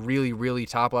fought really, really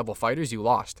top-level fighters, you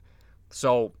lost.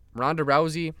 So Ronda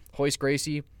Rousey, Royce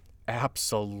Gracie,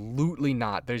 absolutely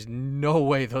not. There's no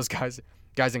way those guys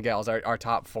and gals are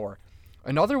top 4.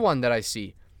 Another one that I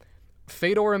see,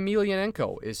 Fedor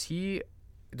Emelianenko. Does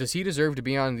he deserve to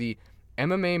be on the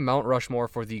MMA Mount Rushmore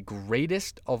for the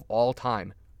greatest of all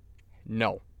time?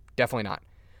 No, definitely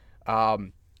not.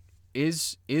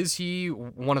 Is he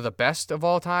one of the best of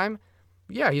all time?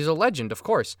 Yeah, he's a legend, of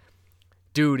course.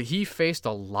 Dude, he faced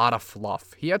a lot of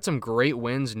fluff. He had some great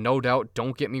wins, no doubt.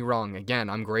 Don't get me wrong. Again,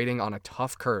 I'm grading on a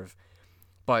tough curve.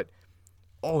 But,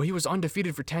 he was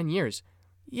undefeated for 10 years.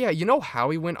 Yeah, you know how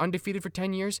he went undefeated for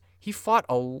 10 years? He fought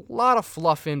a lot of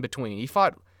fluff in between. He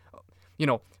fought,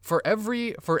 for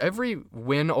every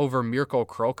win over Mirko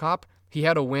Crow Cop, he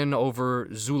had a win over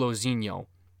Zulozinho.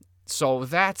 So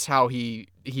that's how he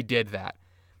did that.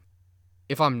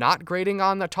 If I'm not grading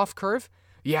on the tough curve,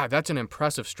 yeah, that's an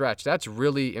impressive stretch. That's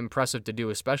really impressive to do,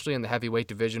 especially in the heavyweight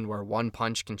division where one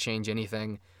punch can change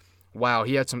anything. Wow,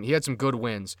 he had some good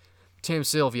wins. Tim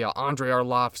Sylvia, Andrei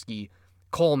Arlovsky,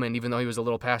 Coleman, even though he was a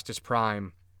little past his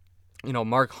prime.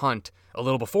 Mark Hunt, a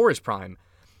little before his prime.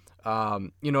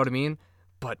 You know what I mean?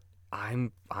 But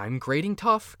I'm grading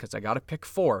tough because I got to pick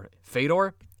 4.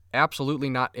 Fedor, Absolutely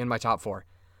not in my top 4.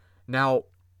 Now,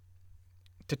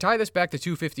 to tie this back to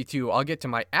 252, I'll get to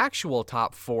my actual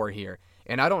top 4 here.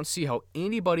 And I don't see how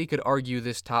anybody could argue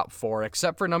this top 4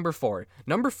 except for number 4.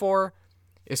 Number 4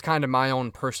 is kind of my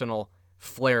own personal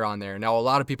flair on there. Now, a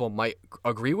lot of people might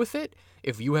agree with it.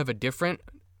 If you have a different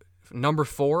number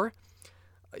 4,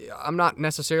 I'm not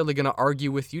necessarily going to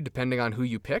argue with you depending on who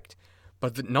you picked.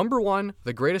 But the number 1,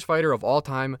 the greatest fighter of all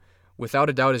time, without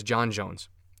a doubt, is Jon Jones.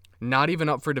 Not even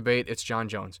up for debate, it's Jon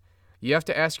Jones. You have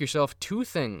to ask yourself 2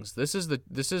 things. This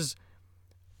is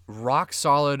rock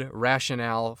solid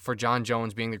rationale for Jon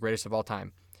Jones being the greatest of all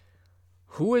time.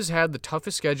 Who has had the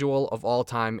toughest schedule of all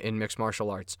time in mixed martial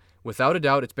arts? Without a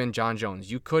doubt, it's been Jon Jones.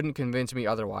 You couldn't convince me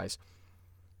otherwise.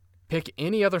 Pick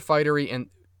any other fighter in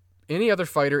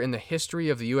the history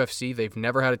of the UFC. They've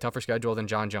never had a tougher schedule than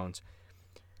Jon Jones.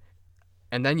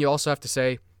 And then you also have to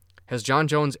say, has Jon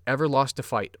Jones ever lost a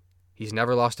fight? He's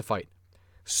never lost a fight.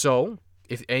 So,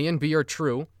 if A and B are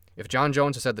true, if Jon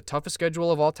Jones has had the toughest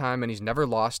schedule of all time and he's never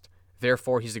lost,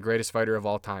 therefore he's the greatest fighter of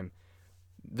all time.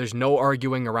 There's no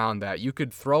arguing around that. You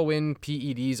could throw in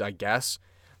PEDs, I guess,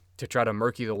 to try to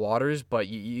murky the waters, but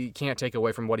you can't take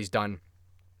away from what he's done.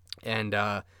 And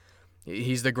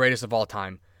he's the greatest of all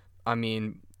time. I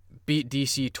mean, beat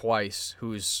DC twice,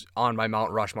 who's on my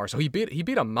Mount Rushmore. So he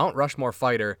beat a Mount Rushmore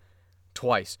fighter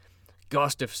twice.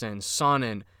 Gustafsson,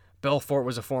 Sonnen, Belfort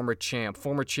was a former champ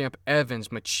Evans,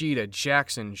 Machida,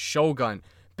 Jackson, Shogun,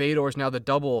 Bader's now the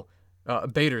double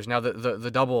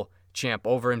double champ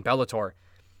over in Bellator.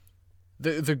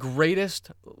 The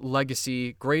greatest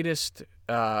legacy, greatest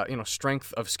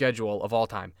strength of schedule of all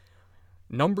time.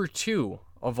 Number 2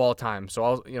 of all time. So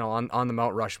on the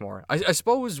Mount Rushmore. I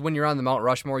suppose when you're on the Mount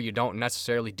Rushmore, you don't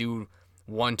necessarily do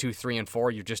 1, 2, 3, and 4.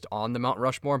 You're just on the Mount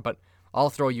Rushmore. But I'll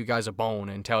throw you guys a bone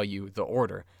and tell you the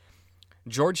order.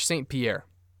 George St. Pierre.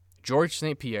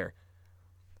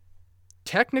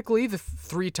 Technically the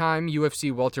 3-time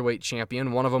UFC welterweight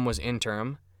champion. One of them was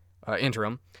interim.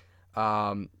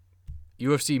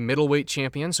 UFC middleweight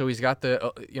champion. So he's got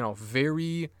the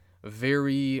very,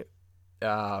 very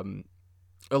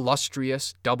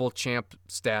illustrious double champ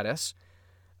status.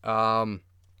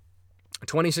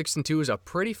 26-2 is a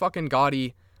pretty fucking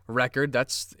gaudy record.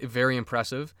 That's very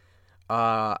impressive.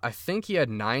 I think he had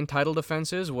 9 title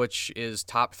defenses, which is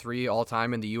top 3 all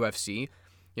time in the UFC.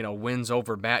 Wins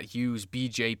over Matt Hughes,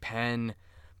 BJ Penn,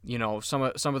 some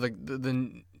of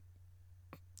the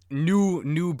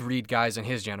new breed guys in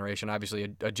his generation.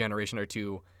 Obviously, a generation or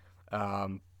two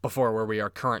before where we are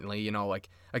currently. Like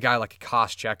a guy like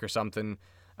Koscheck or something,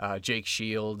 Jake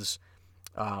Shields,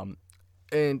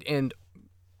 and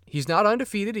he's not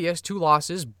undefeated. He has 2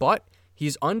 losses, but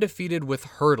he's undefeated with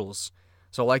hurdles.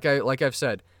 So like I've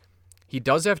said, he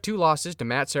does have 2 losses to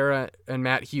Matt Serra and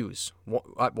Matt Hughes.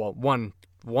 One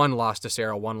loss to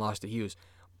Serra, 1 loss to Hughes.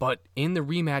 But in the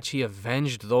rematch, he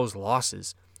avenged those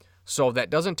losses. So that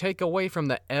doesn't take away from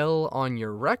the L on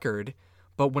your record,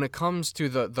 but when it comes to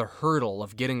the hurdle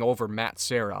of getting over Matt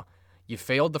Serra, you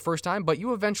failed the first time, but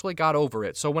you eventually got over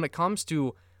it. So when it comes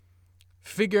to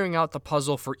figuring out the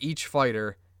puzzle for each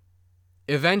fighter,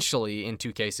 eventually, in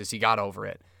 2 cases, he got over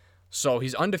it. So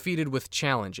he's undefeated with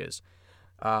challenges.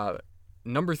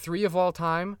 Number 3 of all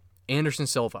time, Anderson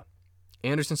Silva.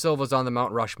 Anderson Silva's on the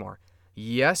Mount Rushmore.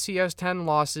 Yes, he has 10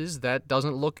 losses. That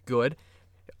doesn't look good.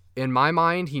 In my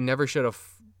mind, he should have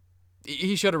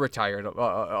retired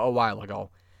a while ago.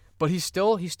 But he's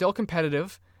still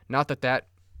competitive. Not that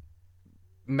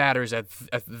matters at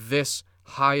this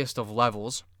highest of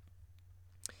levels.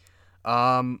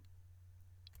 But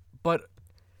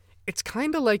it's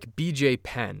kind of like BJ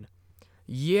Penn.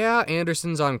 Yeah,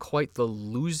 Anderson's on quite the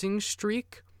losing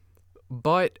streak,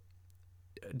 but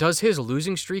does his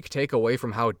losing streak take away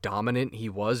from how dominant he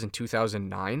was in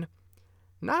 2009?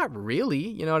 Not really,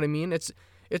 you know what I mean? It's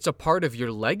a part of your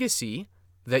legacy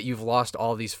that you've lost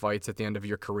all these fights at the end of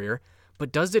your career,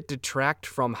 but does it detract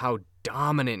from how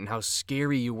dominant and how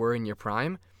scary you were in your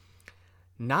prime?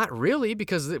 Not really,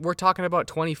 because we're talking about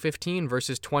 2015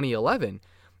 versus 2011,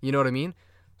 you know what I mean?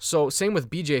 So same with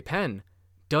BJ Penn.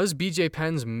 Does BJ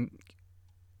Penn's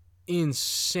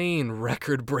insane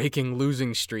record-breaking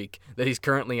losing streak that he's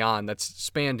currently on, that's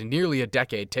spanned nearly a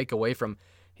decade, take away from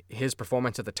his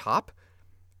performance at the top?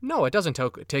 No, it doesn't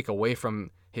take away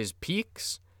from his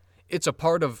peaks. It's a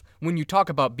part of, when you talk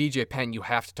about BJ Penn, you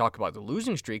have to talk about the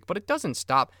losing streak, but it doesn't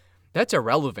stop. That's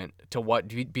irrelevant to what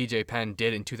BJ Penn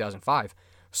did in 2005.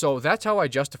 So that's how I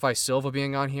justify Silva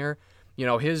being on here.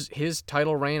 His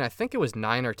title reign, I think it was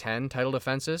 9 or 10 title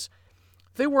defenses.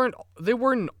 They weren't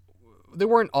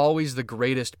always the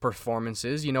greatest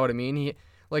performances, you know what I mean?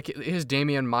 His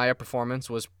Damian Maia performance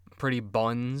was pretty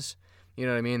buns. You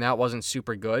know what I mean? That wasn't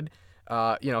super good.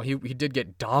 He did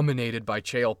get dominated by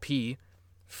Chael P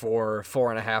for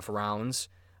 4.5 rounds,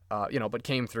 but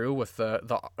came through with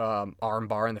the arm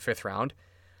bar in the 5th round.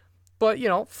 But,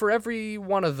 for every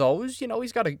one of those,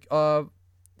 he's got a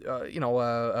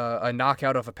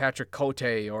knockout of a Patrick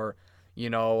Cote or,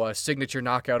 a signature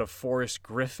knockout of Forrest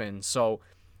Griffin. So,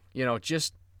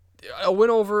 just a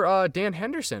win over Dan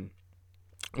Henderson,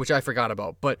 which I forgot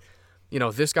about. But,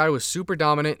 this guy was super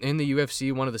dominant in the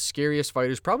UFC, one of the scariest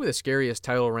fighters, probably the scariest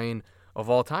title reign of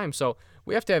all time. So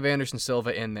we have to have Anderson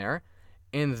Silva in there.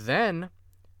 And then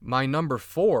my number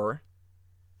 4,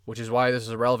 which is why this is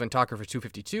a relevant talker for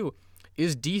 252,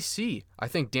 is DC. I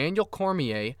think Daniel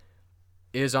Cormier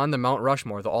is on the Mount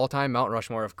Rushmore, the all-time Mount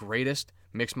Rushmore of greatest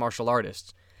mixed martial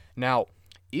artists. Now,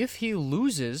 if he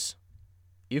loses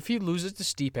to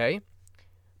Stipe,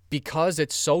 because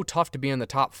it's so tough to be in the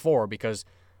top 4, because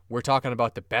we're talking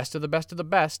about the best of the best of the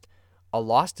best, a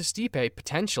loss to Stipe,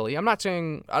 potentially, I'm not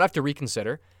saying, I'd have to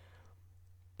reconsider,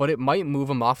 but it might move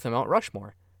him off the Mount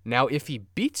Rushmore. Now, if he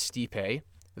beats Stipe,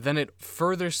 then it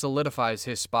further solidifies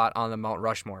his spot on the Mount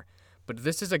Rushmore. But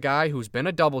this is a guy who's been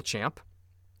a double champ.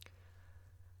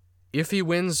 If he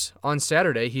wins on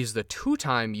Saturday, he's the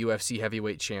 2-time UFC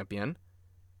heavyweight champion.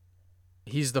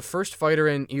 He's the first fighter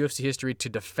in UFC history to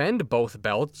defend both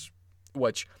belts,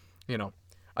 which,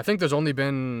 I think there's only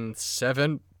been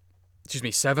 7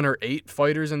 or 8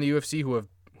 fighters in the UFC who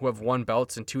have won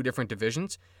belts in 2 different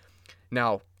divisions.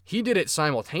 Now, he did it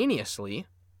simultaneously,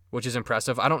 which is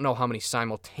impressive. I don't know how many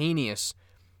simultaneous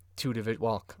 2 divisions.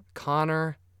 Well,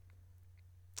 Connor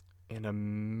and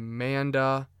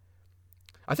Amanda.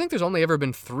 I think there's only ever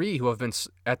been 3 who have been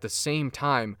at the same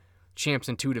time champs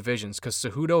in 2 divisions, because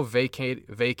Cejudo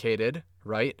vacated,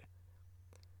 right?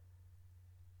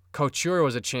 Couture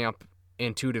was a champ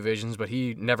in 2 divisions, but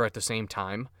he never at the same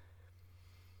time.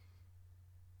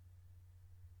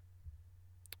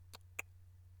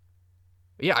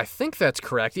 Yeah, I think that's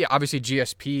correct. Yeah, obviously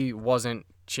GSP wasn't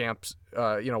champs,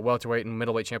 welterweight and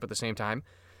middleweight champ at the same time.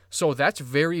 So that's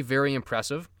very, very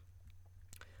impressive.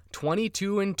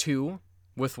 22-2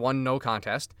 with 1 no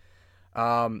contest.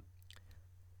 And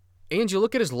you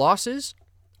look at his losses.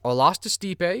 A loss to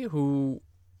Stipe, who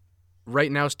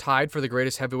right now is tied for the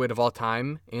greatest heavyweight of all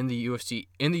time in the UFC.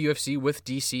 In the UFC with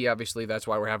DC, obviously, that's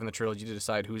why we're having the trilogy to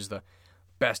decide who's the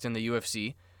best in the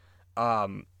UFC.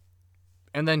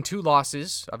 And then 2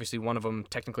 losses, obviously one of them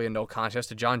technically a no contest,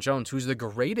 to John Jones, who's the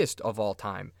greatest of all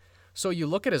time. So you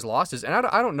look at his losses, and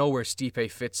I don't know where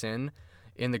Stipe fits in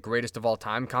the greatest of all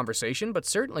time conversation, but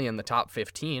certainly in the top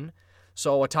 15.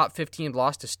 So a top 15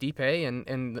 loss to Stipe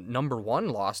and the number 1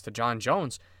 loss to John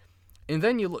Jones. And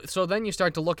then you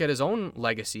start to look at his own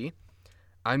legacy.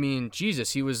 I mean,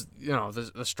 Jesus, he was,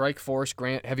 the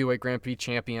Strikeforce heavyweight Grand Prix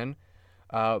champion,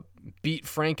 beat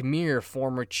Frank Mir,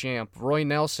 former champ, Roy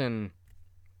Nelson,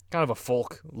 kind of a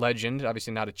folk legend,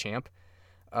 obviously not a champ.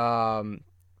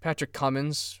 Patrick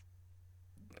Cummins,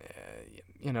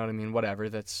 whatever.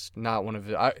 That's not one of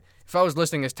the... If I was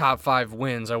listing his top 5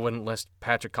 wins, I wouldn't list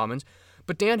Patrick Cummins.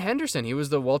 But Dan Henderson, he was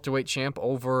the welterweight champ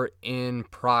over in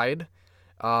Pride.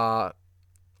 I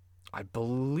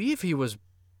believe he was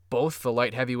both the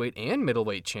light heavyweight and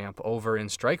middleweight champ over in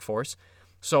Strikeforce.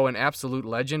 So an absolute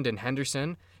legend in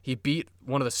Henderson. He beat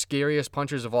one of the scariest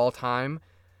punchers of all time,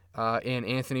 in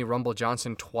Anthony Rumble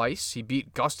Johnson twice. He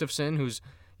beat Gustafsson, who's,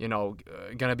 going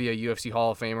to be a UFC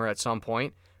Hall of Famer at some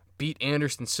point. Beat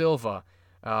Anderson Silva.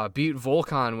 Beat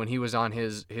Volkan when he was on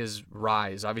his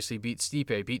rise. Obviously beat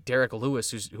Stipe. Beat Derek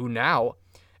Lewis, who now,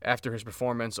 after his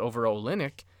performance over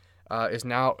Oleinik, is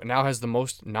now has the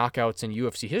most knockouts in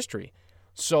UFC history.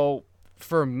 So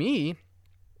for me,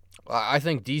 I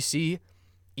think DC,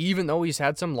 even though he's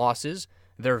had some losses,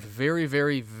 they're very,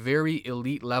 very, very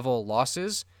elite level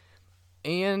losses.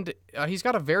 And he's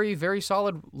got a very, very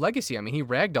solid legacy. I mean, he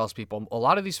ragdolls people. A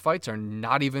lot of these fights are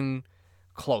not even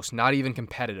close, not even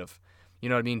competitive. You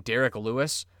know what I mean? Derek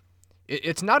Lewis.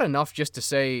 It's not enough just to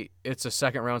say it's a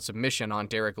second-round submission on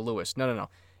Derek Lewis. No.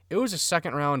 It was a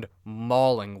second-round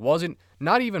mauling.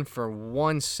 Not even for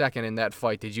 1 second in that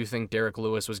fight did you think Derek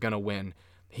Lewis was going to win.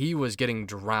 He was getting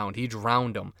drowned. He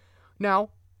drowned him. Now,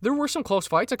 there were some close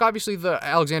fights. Like, obviously, the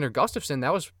Alexander Gustafsson,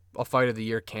 that was a Fight of the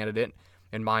Year candidate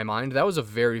in my mind. That was a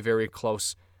very, very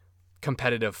close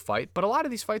competitive fight. But a lot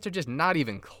of these fights are just not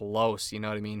even close, you know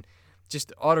what I mean?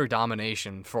 Just utter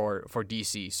domination for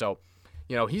DC. So,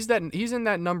 he's in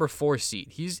that number 4 seat.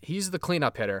 He's the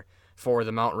cleanup hitter for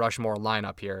the Mount Rushmore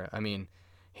lineup here. I mean,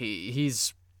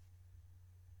 it's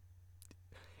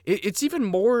even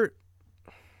more...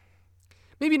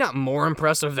 maybe not more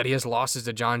impressive that he has losses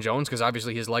to Jon Jones, because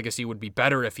obviously his legacy would be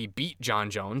better if he beat Jon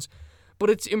Jones. But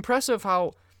it's impressive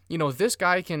how, this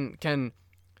guy can,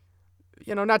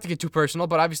 not to get too personal,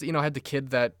 but obviously, had the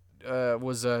kid that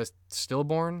was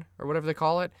stillborn or whatever they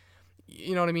call it.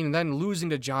 You know what I mean? And then losing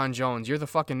to Jon Jones, you're the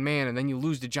fucking man, and then you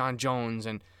lose to Jon Jones,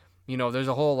 and, there's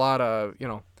a whole lot of,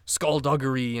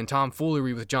 skullduggery and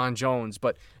tomfoolery with Jon Jones,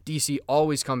 but DC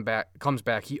always comes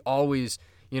back. He always,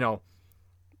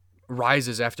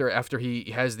 rises after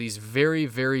he has these very,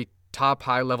 very top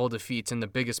high-level defeats in the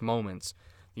biggest moments.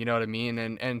 You know what I mean?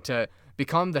 And to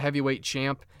become the heavyweight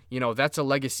champ, that's a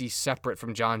legacy separate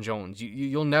from Jon Jones.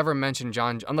 You'll never mention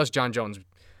unless Jon Jones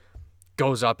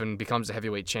goes up and becomes the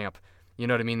heavyweight champ. You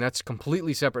know what I mean? That's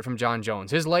completely separate from Jon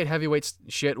Jones. His light heavyweight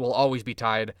shit will always be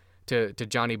tied to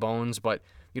Johnny Bones, but,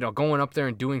 going up there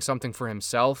and doing something for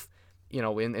himself,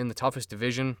 in the toughest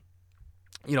division,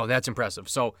 that's impressive.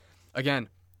 So, again,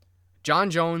 Jon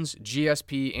Jones,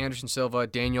 GSP, Anderson Silva,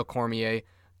 Daniel Cormier,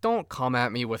 don't come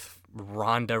at me with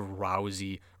Ronda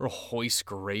Rousey or Royce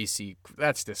Gracie.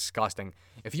 That's disgusting.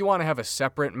 If you want to have a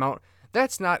separate Mount,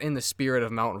 that's not in the spirit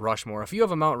of Mount Rushmore. If you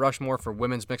have a Mount Rushmore for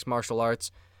women's mixed martial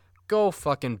arts, go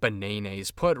fucking bananas.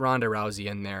 Put Ronda Rousey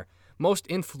in there. Most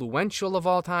influential of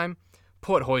all time,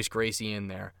 put Royce Gracie in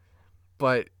there.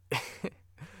 But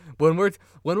when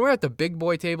we're at the big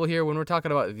boy table here, when we're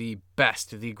talking about the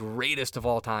best, the greatest of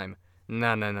all time,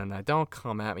 no. Don't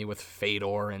come at me with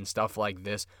Fedor and stuff like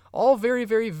this. All very,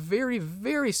 very, very,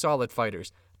 very solid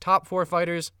fighters. Top 4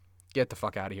 fighters, get the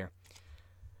fuck out of here.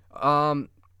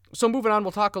 So moving on,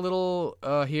 we'll talk a little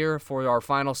here for our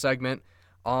final segment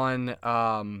on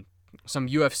some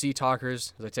UFC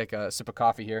talkers as I take a sip of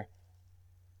coffee here.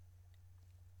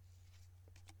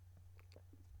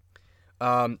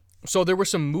 So there were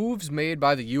some moves made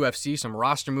by the UFC, some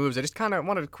roster moves I just kind of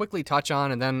wanted to quickly touch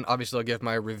on, and then obviously I'll give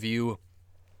my review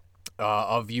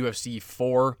of UFC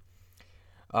 4.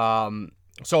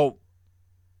 So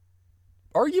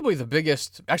arguably the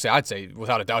biggest, actually I'd say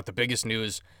without a doubt the biggest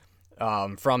news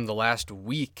from the last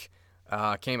week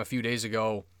came a few days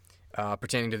ago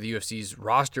pertaining to the UFC's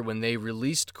roster when they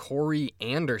released Corey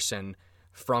Anderson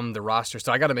from the roster.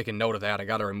 So I got to make a note of that. I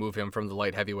got to remove him from the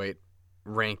light heavyweight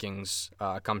rankings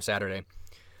come Saturday,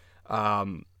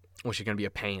 which is going to be a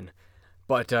pain.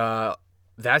 But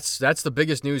that's the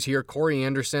biggest news here. Corey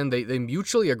Anderson, they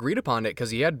mutually agreed upon it because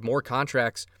he had more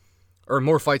contracts or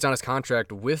more fights on his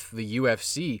contract with the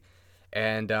UFC,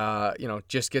 and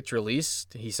just gets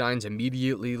released. He signs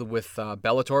immediately with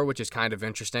Bellator, which is kind of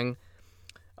interesting.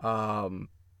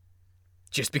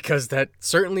 Just because that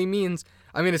certainly means,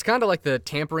 it's kind of like the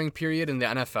tampering period in the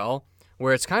NFL,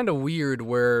 where it's kind of weird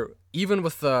where even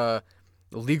with the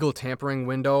legal tampering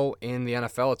window in the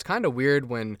NFL, it's kind of weird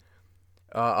when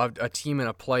a team and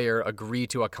a player agree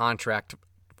to a contract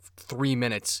 3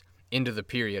 minutes into the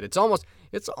period. It's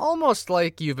almost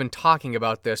like you've been talking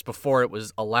about this before it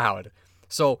was allowed.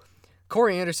 So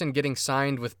Corey Anderson getting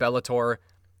signed with Bellator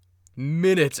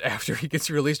minutes after he gets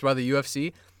released by the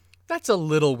UFC, that's a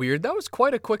little weird. That was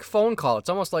quite a quick phone call. It's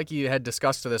almost like you had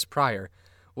discussed this prior,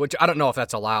 which I don't know if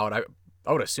that's allowed.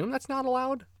 I would assume that's not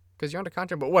allowed because you're under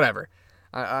contract, but whatever.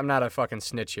 I'm not a fucking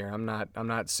snitch here. I'm not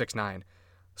 6'9".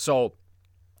 So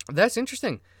that's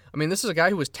interesting. This is a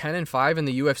guy who was 10-5 in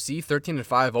the UFC,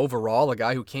 13-5 overall, a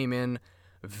guy who came in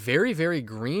very, very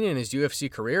green in his UFC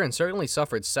career and certainly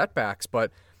suffered setbacks,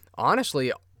 but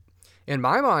honestly, in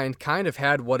my mind, kind of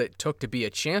had what it took to be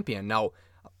a champion. Now,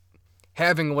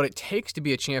 having what it takes to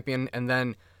be a champion and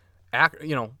then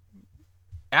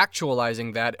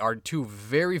actualizing that are two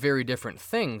very, very different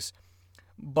things.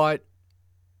 But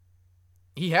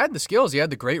he had the skills. He had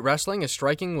the great wrestling. His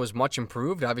striking was much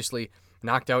improved. Obviously,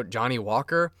 knocked out Johnny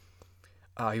Walker.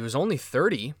 He was only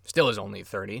 30. Still is only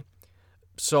 30.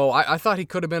 So I thought he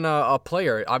could have been a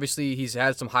player. Obviously, he's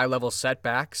had some high-level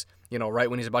setbacks, right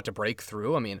when he's about to break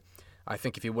through. I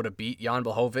think if he would have beat Jan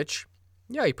Blachowicz,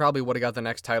 yeah, he probably would have got the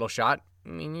next title shot.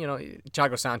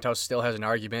 Thiago Santos still has an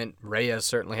argument. Reyes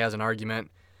certainly has an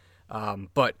argument.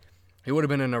 But he would have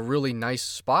been in a really nice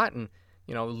spot and,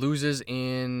 loses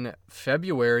in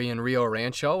February in Rio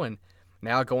Rancho and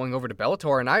now going over to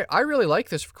Bellator. And I really like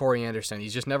this for Corey Anderson.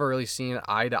 He's just never really seen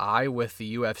eye to eye with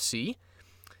the UFC.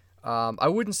 I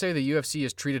wouldn't say the UFC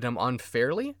has treated him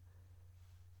unfairly,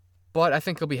 but I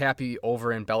think he'll be happy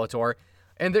over in Bellator.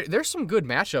 And there's some good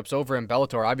matchups over in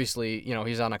Bellator. Obviously,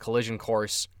 he's on a collision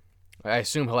course. I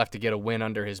assume he'll have to get a win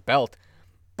under his belt.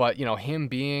 But, him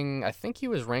being, I think he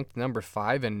was ranked number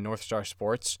 5 in North Star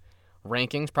Sports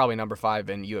rankings, probably number 5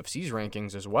 in UFC's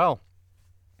rankings as well.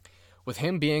 With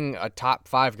him being a top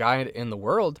 5 guy in the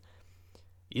world,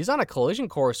 he's on a collision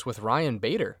course with Ryan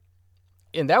Bader,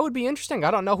 And that would be interesting.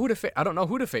 I don't know who to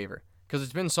favor because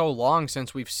it's been so long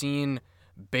since we've seen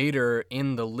Bader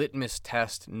in the litmus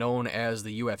test known as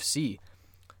the UFC.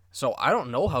 So I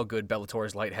don't know how good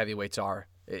Bellator's light heavyweights are.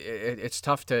 It's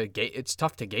tough to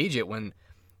gauge it when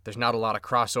there's not a lot of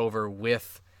crossover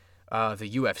with the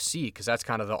UFC because that's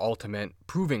kind of the ultimate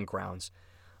proving grounds.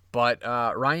 But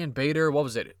Ryan Bader, what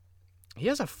was it? He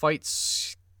has a fight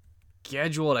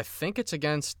scheduled. I think it's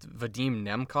against Vadim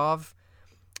Nemkov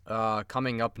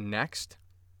coming up next.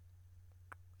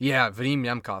 Yeah, Vadim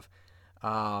Nemkov.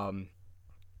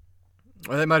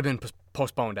 Well, that might have been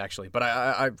postponed, actually. But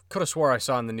I could have swore I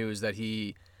saw in the news that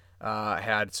he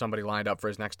had somebody lined up for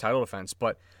his next title defense.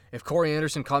 But if Corey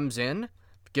Anderson comes in,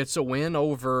 gets a win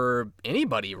over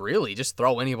anybody, really, just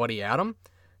throw anybody at him,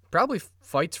 probably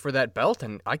fights for that belt.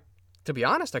 And to be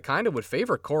honest, I kind of would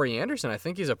favor Corey Anderson. I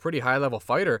think he's a pretty high-level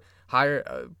fighter,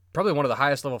 probably one of the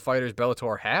highest-level fighters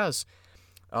Bellator has.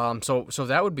 So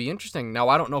that would be interesting. Now,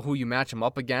 I don't know who you match him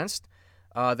up against.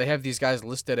 They have these guys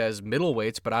listed as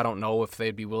middleweights, but I don't know if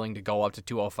they'd be willing to go up to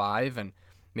 205, and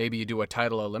maybe you do a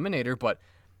title eliminator. But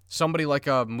somebody like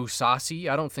a Mousasi,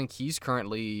 I don't think he's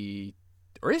currently...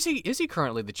 Or is he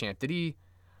currently the champ? I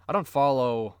don't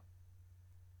follow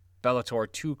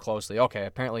Bellator too closely. Okay,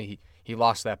 apparently he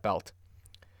lost that belt.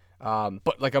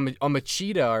 But like a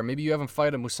Machida, or maybe you have him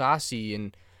fight a Mousasi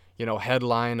and,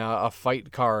 headline a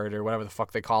fight card or whatever the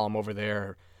fuck they call him over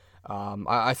there.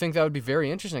 I think that would be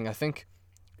very interesting. I think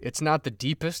it's not the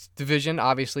deepest division,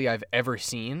 obviously, I've ever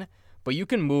seen, but you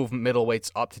can move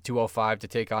middleweights up to 205 to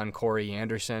take on Corey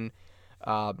Anderson.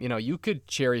 You could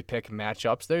cherry pick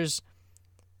matchups.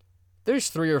 There's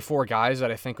 3 or 4 guys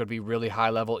that I think would be really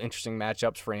high-level, interesting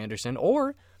matchups for Anderson.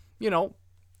 Or,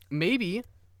 maybe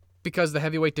because the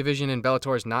heavyweight division in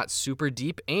Bellator is not super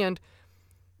deep and,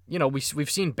 we've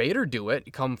seen Bader do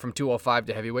it, come from 205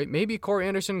 to heavyweight. Maybe Corey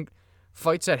Anderson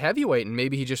fights at heavyweight and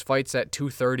maybe he just fights at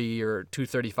 230 or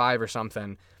 235 or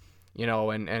something,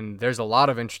 and there's a lot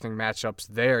of interesting matchups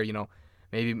there.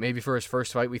 Maybe for his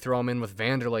first fight we throw him in with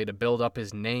Vanderlei to build up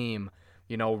his name.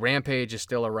 Rampage is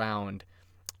still around.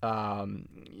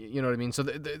 You know what I mean? So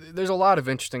there's a lot of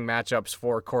interesting matchups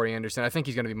for Corey Anderson. I think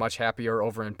he's going to be much happier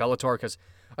over in Bellator because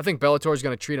I think Bellator is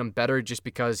going to treat him better just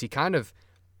because he kind of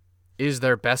is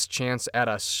their best chance at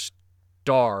a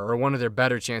star, or one of their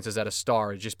better chances at a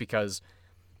star, just because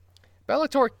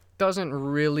Bellator doesn't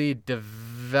really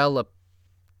develop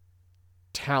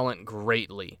talent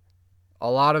greatly.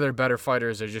 A lot of their better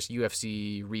fighters are just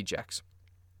UFC rejects.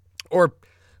 Or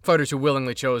fighters who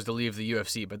willingly chose to leave the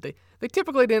UFC, but they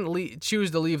typically didn't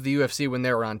choose to leave the UFC when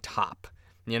they were on top.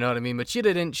 You know what I mean? Machida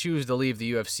didn't choose to leave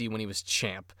the UFC when he was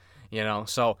champ.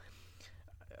 So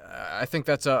I think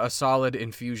that's a solid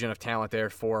infusion of talent there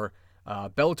for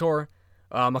Bellator.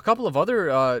 A couple of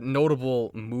other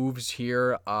notable moves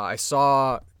here. I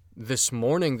saw this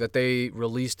morning that they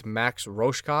released Max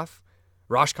Roshkov,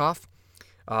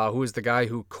 who is the guy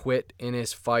who quit in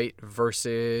his fight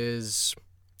versus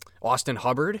Austin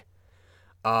Hubbard,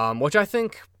 which I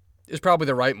think is probably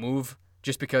the right move,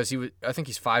 just because I think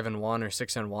he's 5-1 or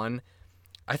 6-1.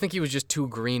 I think he was just too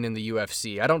green in the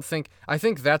UFC. I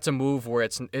think that's a move where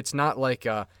it's not like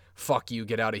fuck you,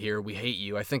 get out of here, we hate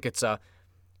you. I think it's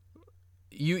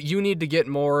you need to get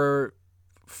more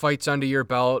fights under your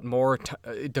belt, more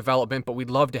development, but we'd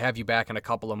love to have you back in a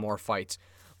couple of more fights.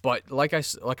 But like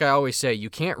I always say, you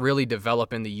can't really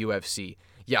develop in the UFC.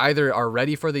 You either are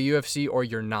ready for the UFC or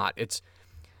you're not.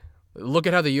 Look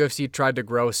at how the UFC tried to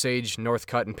grow Sage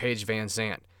Northcutt and Paige Van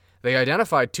Zandt. They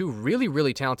identified 2 really,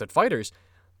 really talented fighters,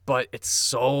 but it's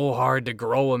so hard to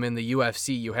grow them in the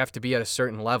UFC. You have to be at a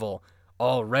certain level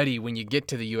already when you get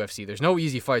to the UFC. There's no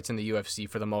easy fights in the UFC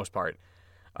for the most part,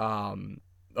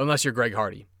 unless you're Greg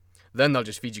Hardy. Then they'll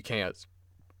just feed you cans.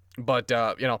 But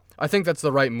I think that's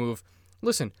the right move.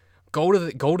 Listen, go to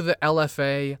the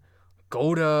LFA,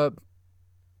 go to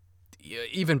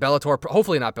even Bellator.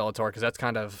 Hopefully not Bellator, because that's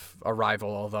kind of a rival,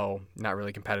 although not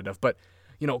really competitive. But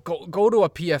go to a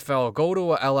PFL, go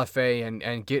to a LFA,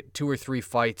 and get 2 or 3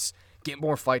 fights, get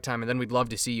more fight time, and then we'd love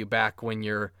to see you back when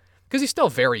you're, because he's still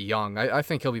very young. I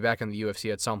think he'll be back in the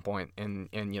UFC at some point in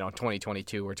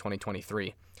 2022 or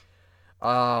 2023.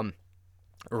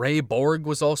 Ray Borg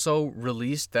was also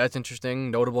released. That's interesting,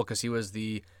 notable because he was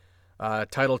the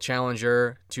title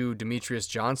challenger to Demetrius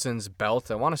Johnson's belt.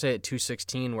 I want to say at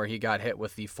 216, where he got hit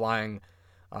with the flying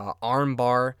arm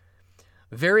bar.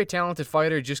 Very talented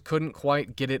fighter, just couldn't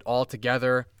quite get it all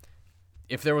together.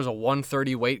 If there was a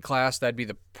 130 weight class, that'd be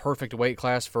the perfect weight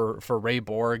class for Ray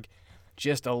Borg.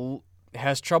 Just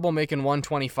has trouble making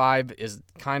 125, is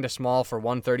kind of small for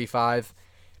 135.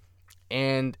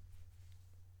 And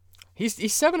He's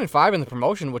 7-5 in the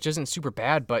promotion, which isn't super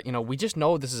bad, but we just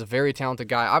know this is a very talented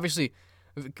guy. Obviously,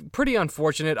 pretty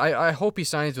unfortunate. I hope he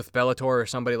signs with Bellator or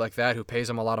somebody like that who pays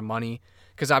him a lot of money,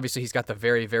 because obviously he's got the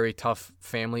very, very tough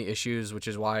family issues, which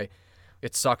is why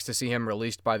it sucks to see him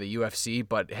released by the UFC.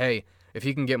 But hey, if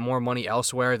he can get more money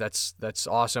elsewhere, that's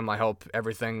awesome. I hope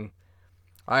everything.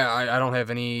 I don't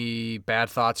have any bad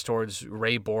thoughts towards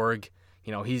Ray Borg.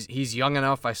 He's young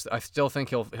enough. I still think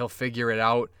he'll figure it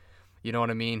out. You know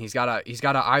what I mean? He's gotta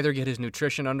either get his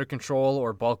nutrition under control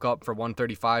or bulk up for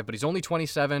 135. But he's only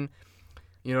 27.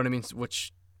 You know what I mean?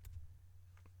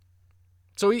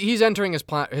 So he's entering his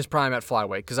prime at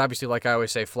flyweight, because obviously, like I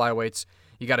always say, flyweights,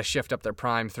 you got to shift up their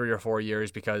prime 3 or 4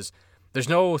 years, because there's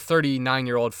no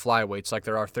 39-year-old flyweights like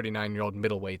there are 39-year-old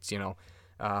middleweights.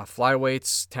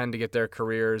 Flyweights tend to get their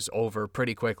careers over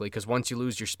pretty quickly, because once you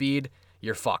lose your speed,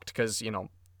 you're fucked, because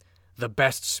the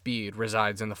best speed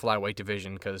resides in the flyweight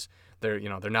division, because they're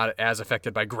not as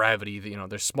affected by gravity.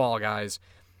 They're small guys,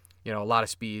 a lot of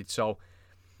speed. So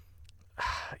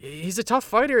he's a tough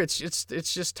fighter. It's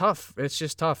just tough. It's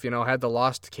just tough. Had the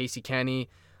loss to Casey Kenny,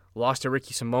 lost to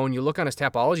Ricky Simone. You look on his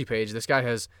Tapology page, this guy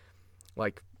has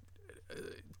like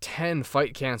 10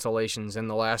 fight cancellations in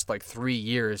the last 3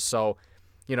 years. So,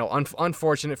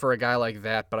 unfortunate for a guy like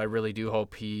that, but I really do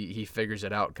hope he figures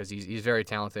it out, because he's very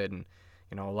talented, and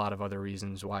a lot of other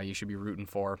reasons why you should be rooting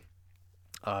for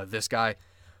this guy.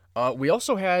 We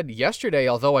also had yesterday,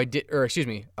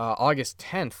 August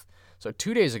 10th, so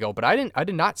 2 days ago, but I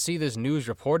did not see this news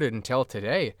reported until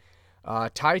today.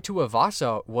 Tai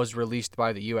Tuivasa was released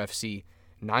by the UFC,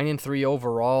 9-3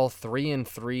 overall,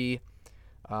 3-3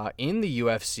 in the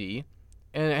UFC.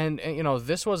 And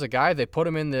this was a guy, they put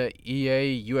him in the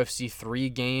EA UFC 3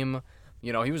 game.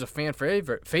 He was a fan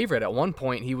favorite. At one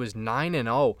point, he was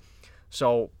 9-0.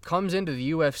 So comes into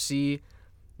the UFC,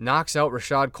 knocks out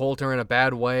Rashad Coulter in a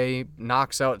bad way,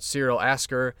 knocks out Cyril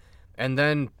Asker, and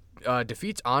then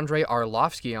defeats Andrei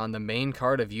Arlovsky on the main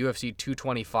card of UFC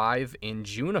 225 in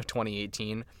June of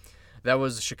 2018. That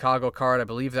was the Chicago card. I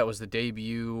believe that was the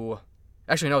debut.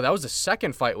 Actually, no, that was the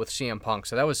second fight with CM Punk.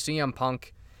 So that was CM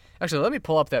Punk. Actually, let me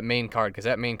pull up that main card, because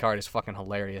that main card is fucking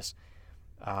hilarious.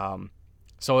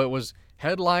 So it was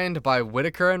headlined by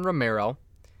Whitaker and Romero.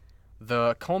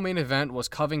 The co-main event was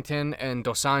Covington and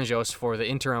Dos Anjos for the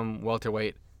interim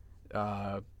welterweight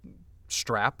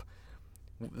strap.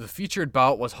 The featured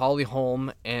bout was Holly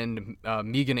Holm and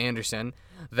Megan Anderson.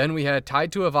 Then we had Tai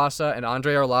Tuivasa and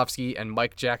Andrei Arlovsky and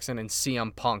Mike Jackson and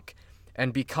CM Punk.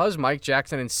 And because Mike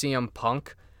Jackson and CM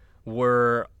Punk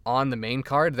were on the main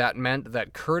card, that meant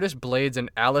that Curtis Blades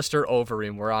and Alistair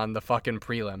Overeem were on the fucking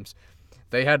prelims.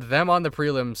 They had them on the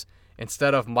prelims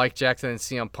instead of Mike Jackson and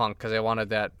CM Punk, because they wanted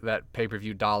that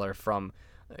pay-per-view dollar from,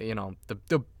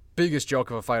 the biggest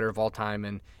joke of a fighter of all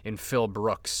time in Phil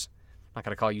Brooks. I'm not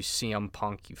going to call you CM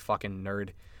Punk, you fucking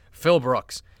nerd. Phil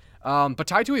Brooks. But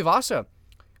Tai Tuivasa,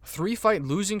 3-fight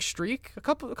losing streak, a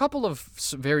couple of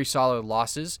very solid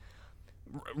losses.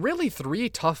 Really 3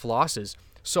 tough losses.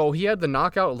 So he had the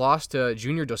knockout loss to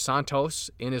Junior Dos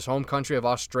Santos in his home country of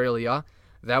Australia.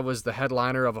 That was the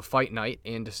headliner of a fight night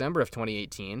in December of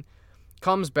 2018.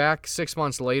 Comes back 6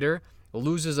 months later,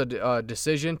 loses a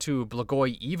decision to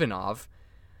Blagoy Ivanov,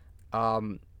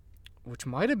 which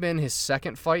might have been his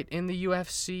second fight in the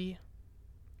UFC.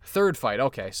 Third fight,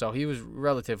 okay, so he was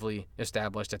relatively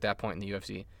established at that point in the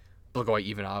UFC. Blagoy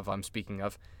Ivanov, I'm speaking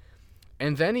of.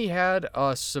 And then he had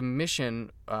a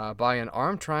submission by an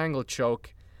arm triangle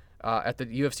choke at the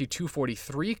UFC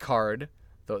 243 card,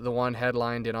 the one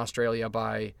headlined in Australia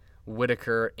by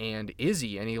Whitaker and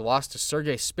Izzy, and he lost to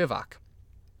Sergey Spivak.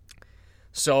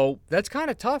 So that's kind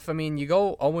of tough. I mean,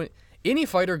 any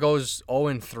fighter goes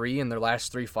 0-3 in their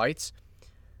last 3 fights.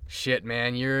 Shit,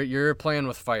 man, you're playing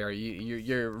with fire.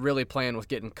 You're really playing with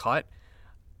getting cut.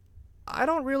 I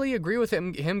don't really agree with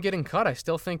him getting cut. I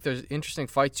still think there's interesting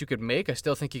fights you could make. I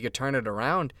still think you could turn it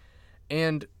around.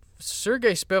 And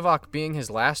Sergey Spivak being his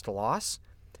last loss,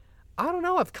 I don't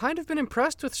know. I've kind of been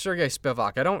impressed with Sergey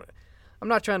Spivak. I'm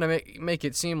not trying to make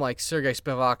it seem like Sergey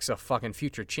Spivak's a fucking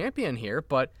future champion here,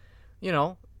 but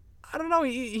I don't know.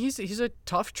 He's a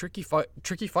tough, tricky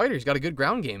fighter. He's got a good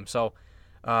ground game. So,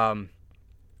 I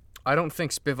don't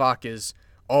think Spivak is,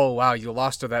 oh wow, you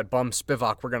lost to that bum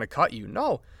Spivak, we're gonna cut you.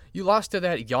 No, you lost to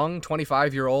that young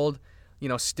 25-year-old,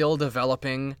 still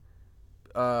developing,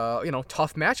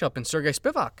 tough matchup in Sergey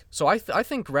Spivak. So I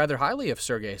think rather highly of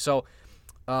Sergey. So,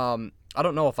 I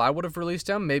don't know if I would have released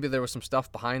him. Maybe there was some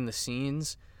stuff behind the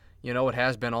scenes. It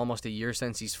has been almost a year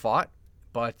since he's fought.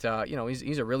 But,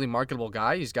 he's a really marketable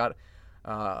guy. He's got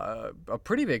a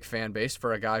pretty big fan base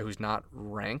for a guy who's not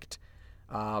ranked.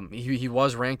 He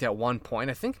was ranked at one point,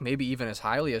 I think maybe even as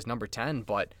highly as number 10,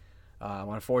 but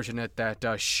unfortunate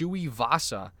that Shui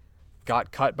Vasa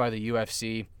got cut by the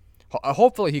UFC.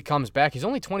 Hopefully he comes back. He's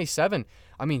only 27.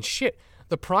 I mean, shit.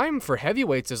 The prime for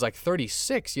heavyweights is like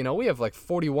 36. You know, we have like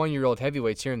 41-year-old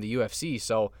heavyweights here in the UFC,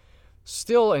 so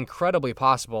still incredibly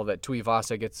possible that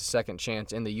Tuivasa gets a second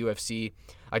chance in the UFC.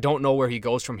 I don't know where he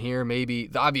goes from here. Maybe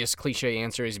the obvious cliche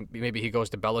answer is maybe he goes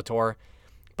to Bellator,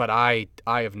 but I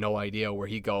have no idea where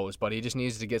he goes. But he just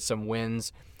needs to get some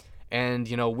wins. And,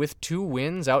 you know, with 2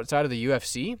 wins outside of the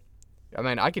UFC, I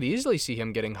mean, I could easily see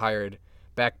him getting hired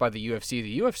back by the UFC.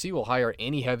 The UFC will hire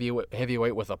any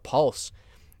heavyweight with a pulse.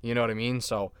 You know what I mean?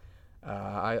 So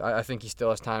I think he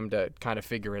still has time to kind of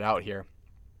figure it out here.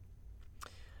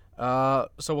 So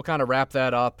we'll kind of wrap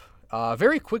that up.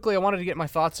 Very quickly, I wanted to get my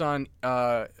thoughts on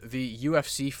the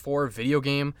UFC 4 video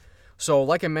game. So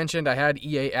like I mentioned, I had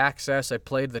EA access. I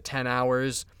played the 10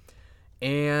 hours.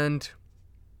 And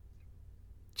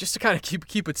just to kind of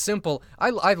keep it simple, I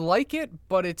like it,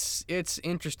 but it's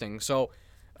interesting. So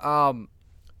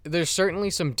there's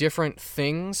certainly some different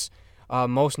things,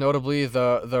 most notably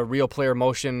the real player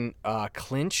motion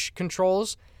clinch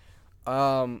controls.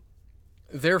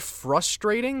 They're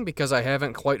frustrating because I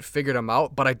haven't quite figured them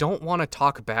out, but I don't want to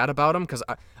talk bad about them because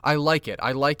I like it.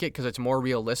 I like it because it's more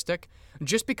realistic.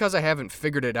 Just because I haven't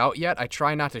figured it out yet, I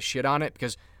try not to shit on it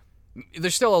because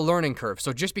there's still a learning curve.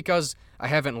 So just because I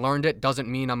haven't learned it doesn't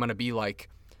mean I'm going to be like,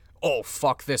 oh,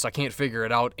 fuck this, I can't figure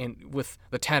it out with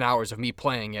the 10 hours of me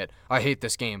playing it. I hate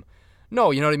this game.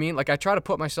 No, you know what I mean? Like, I try to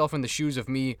put myself in the shoes of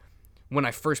me when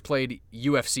I first played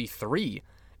UFC 3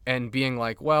 and being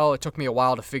like, well, it took me a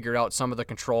while to figure out some of the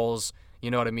controls, you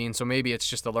know what I mean? So maybe it's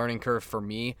just a learning curve for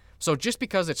me. So just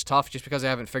because it's tough, just because I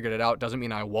haven't figured it out, doesn't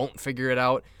mean I won't figure it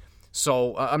out.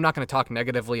 So I'm not going to talk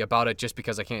negatively about it just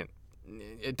because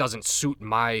it doesn't suit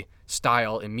my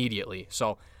style immediately.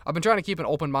 So I've been trying to keep an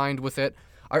open mind with it.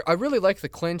 I really like the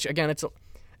clinch. Again,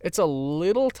 it's a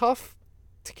little tough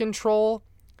to control.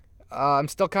 I'm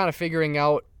still kind of figuring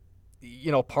out,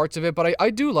 you know, parts of it, but I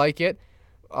do like it.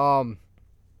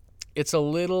 It's a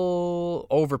little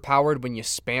overpowered when you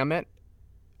spam it.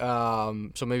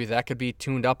 So maybe that could be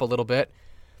tuned up a little bit.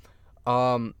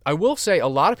 I will say a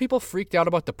lot of people freaked out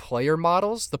about the player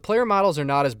models. The player models are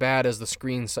not as bad as the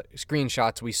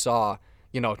screenshots we saw,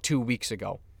 you know, 2 weeks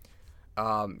ago.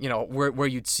 You know, where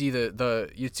you'd see the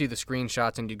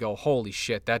screenshots and you'd go, holy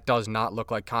shit, that does not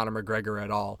look like Conor McGregor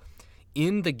at all.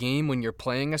 In the game, when you're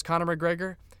playing as Conor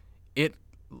McGregor,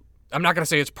 I'm not going to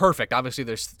say it's perfect. Obviously,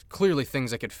 there's clearly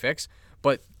things I could fix,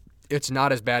 but it's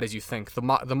not as bad as you think. The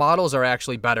models are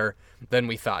actually better than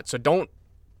we thought. So don't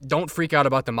freak out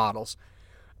about the models.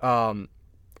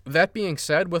 That being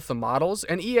said, with the models,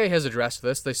 and EA has addressed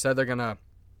this, they said they're going to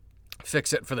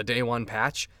fix it for the day one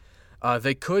patch.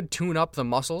 They could tune up the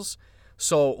muscles.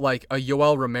 So, like, a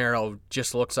Yoel Romero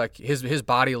just looks like, his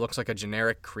body looks like a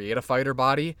generic Create-A Fighter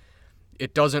body.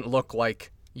 It doesn't look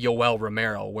like Yoel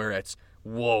Romero, where it's,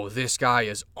 whoa, this guy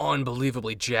is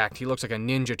unbelievably jacked. He looks like a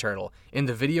Ninja Turtle. In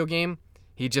the video game,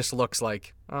 he just looks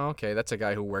like, oh, okay, that's a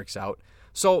guy who works out.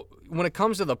 So when it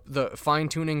comes to the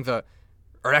fine-tuning,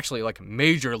 or actually like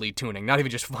majorly tuning, not even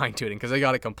just fine-tuning, because they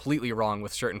got it completely wrong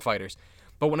with certain fighters.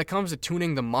 But when it comes to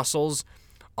tuning the muscles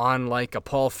on like a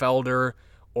Paul Felder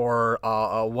or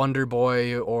a Wonder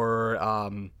Boy or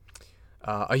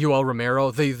a Yoel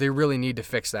Romero, they really need to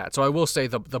fix that. So I will say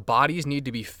the bodies need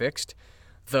to be fixed.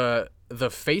 The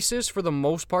faces, for the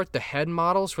most part, the head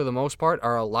models, for the most part,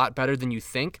 are a lot better than you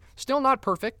think. Still not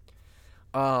perfect.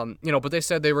 You know, but they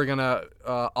said they were going to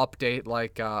update,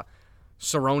 like,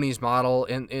 Cerrone's model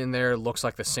in there looks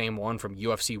like the same one from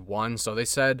UFC 1. So they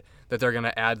said that they're going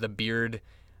to add the beard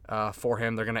for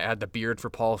him. They're going to add the beard for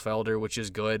Paul Felder, which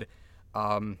is good.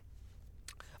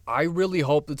 I really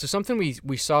hope it's something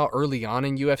we saw early on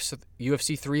in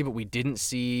UFC 3, but we didn't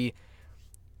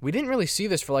really see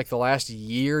this for like the last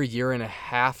year and a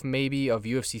half maybe of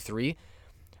UFC 3.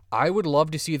 I would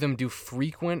love to see them do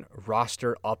frequent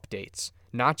roster updates,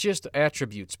 not just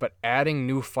attributes, but adding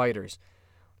new fighters.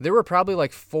 There were probably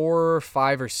like four or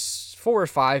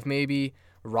five maybe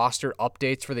roster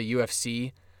updates for the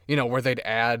UFC, you know, where they'd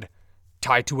add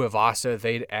Tai Tuivasa,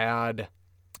 they'd add,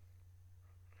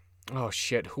 oh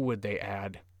shit, who would they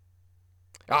add?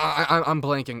 I'm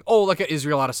blanking. Oh, like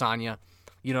Israel Adesanya.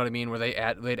 You know what I mean? Where they'd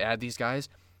add these guys.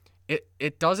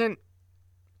 It doesn't.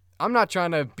 I'm not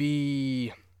trying to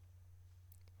be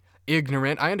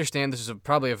ignorant. I understand this is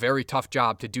probably a very tough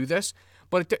job to do this,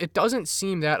 but it doesn't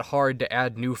seem that hard to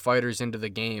add new fighters into the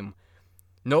game.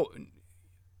 No,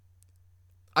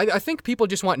 I think people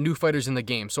just want new fighters in the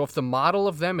game. So if the model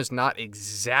of them is not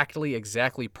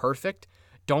exactly perfect,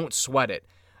 Don't sweat it.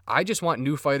 I just want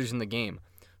new fighters in the game.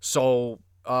 So,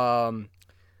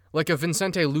 like if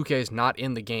Vicente Luque is not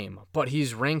in the game, but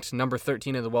he's ranked number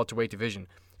 13 in the welterweight division.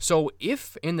 So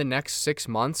if in the next 6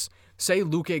 months, say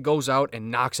Luque goes out and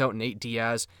knocks out Nate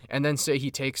Diaz, and then say he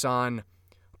takes on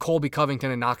Colby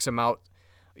Covington and knocks him out,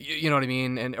 you know what I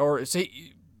mean? And or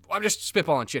say, I'm just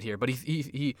spitballing shit here, but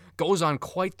he goes on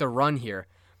quite the run here.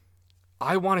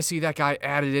 I want to see that guy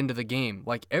added into the game.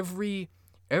 Like every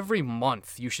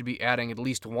month, you should be adding at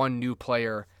least one new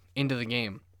player into the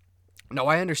game. Now,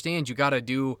 I understand you got to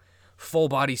do full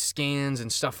body scans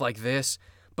and stuff like this,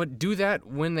 but do that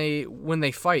when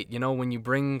they fight. You know, when you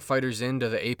bring fighters into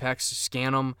the Apex,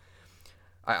 scan them.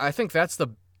 I think that's the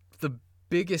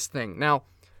biggest thing. Now,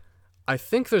 I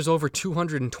think there's over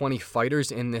 220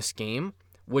 fighters in this game,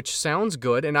 which sounds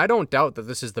good, and I don't doubt that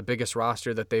this is the biggest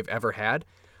roster that they've ever had,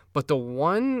 but the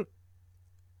one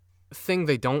thing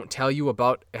they don't tell you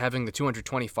about having the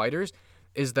 220 fighters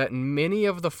is that many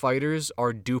of the fighters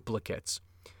are duplicates.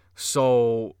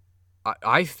 So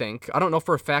I think, I don't know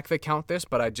for a fact they count this,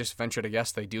 but I just venture to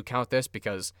guess they do count this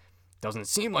because it doesn't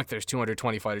seem like there's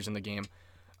 220 fighters in the game.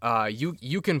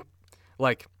 You can,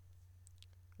 like,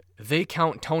 they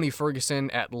count Tony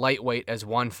Ferguson at lightweight as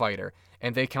one fighter,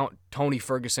 and they count Tony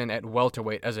Ferguson at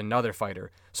welterweight as another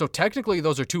fighter. So technically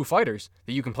those are two fighters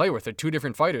that you can play with. They're two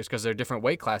different fighters because they're different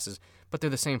weight classes, but they're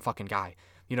the same fucking guy.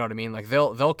 You know what I mean? Like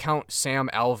they'll count Sam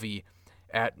Alvey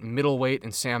at middleweight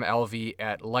and Sam Alvey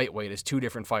at lightweight as two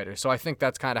different fighters. So I think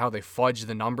that's kind of how they fudge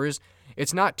the numbers.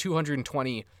 It's not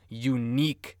 220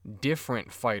 unique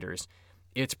different fighters.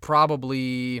 It's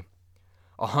probably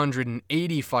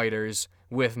 180 fighters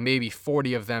with maybe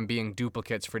 40 of them being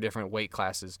duplicates for different weight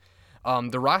classes.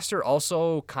 The roster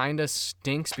also kind of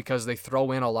stinks because they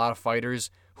throw in a lot of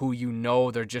fighters who you know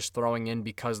they're just throwing in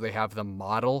because they have the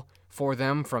model for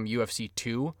them from UFC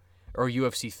 2 or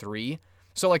UFC 3.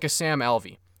 So like a Sam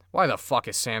Alvey. Why the fuck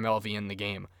is Sam Alvey in the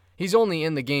game? He's only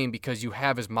in the game because you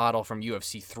have his model from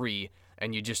UFC 3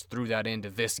 and you just threw that into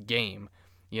this game.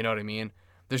 You know what I mean?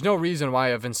 There's no reason why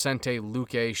a Vicente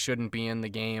Luque shouldn't be in the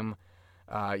game.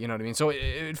 You know what I mean? So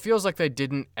it feels like they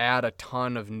didn't add a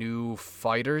ton of new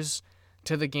fighters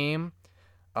to the game.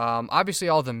 Obviously,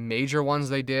 all the major ones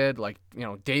they did, like, you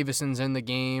know, Davison's in the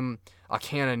game, a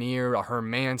Cannonier, a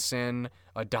Hermanson,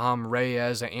 a Dom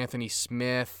Reyes, a Anthony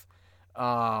Smith,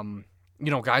 you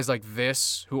know, guys like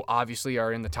this who obviously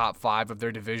are in the top 5 of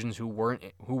their divisions who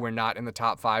were not in the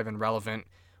top 5 and relevant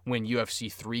when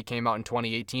UFC 3 came out in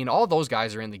 2018. All those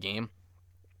guys are in the game.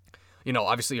 You know,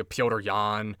 obviously a Piotr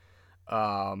Jan,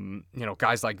 you know,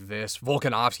 guys like this.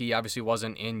 Volkanovski obviously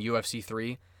wasn't in UFC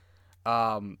 3.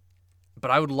 But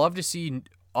I would love to see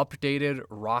updated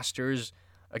rosters.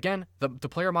 Again, the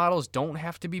player models don't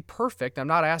have to be perfect. I'm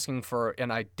not asking for an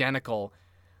identical,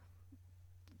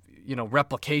 you know,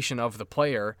 replication of the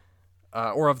player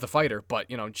or of the fighter, but,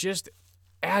 you know, just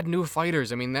add new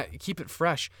fighters. I mean, keep it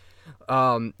fresh.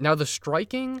 Now, the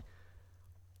striking,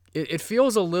 it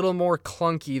feels a little more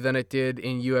clunky than it did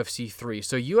in UFC 3.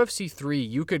 So UFC 3,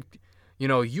 you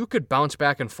could bounce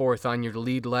back and forth on your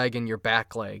lead leg and your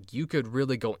back leg. You could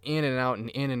really go in and out and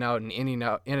in and out and in and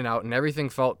out, and everything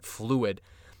felt fluid.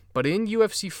 But in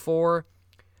UFC 4,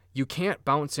 you can't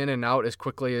bounce in and out as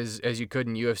quickly as you could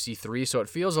in UFC 3, so it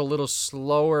feels a little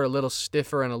slower, a little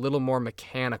stiffer, and a little more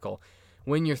mechanical.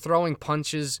 When you're throwing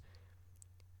punches,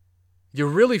 you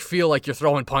really feel like you're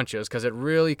throwing punches because it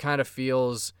really kind of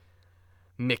feels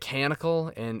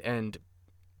mechanical, and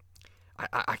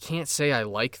I can't say I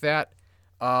like that.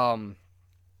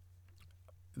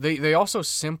 They also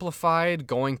simplified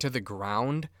going to the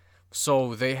ground,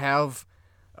 so they have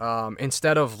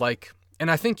instead of like, and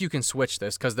I think you can switch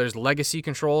this because there's legacy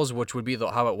controls, which would be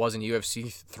how it was in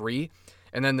UFC 3,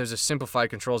 and then there's a simplified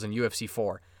controls in UFC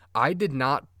 4. I did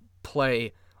not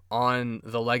play on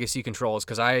the legacy controls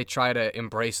because I try to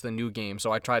embrace the new game,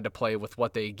 so I tried to play with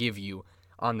what they give you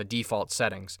on the default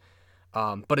settings.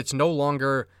 But it's no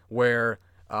longer where,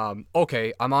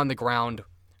 okay, I'm on the ground.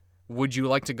 Would you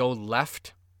like to go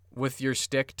left with your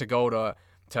stick to go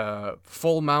to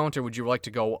full mount, or would you like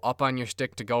to go up on your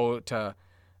stick to go to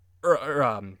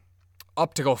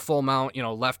up to go full mount, you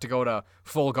know, left to go to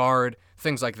full guard,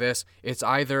 things like this. It's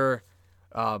either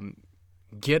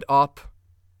get up,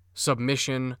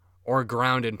 submission, or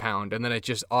ground and pound, and then it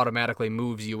just automatically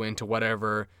moves you into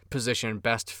whatever position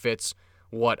best fits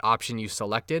what option you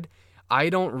selected. I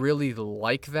don't really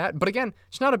like that, but again,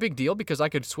 it's not a big deal because I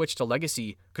could switch to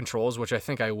legacy controls, which I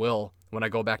think I will when I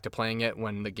go back to playing it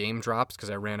when the game drops because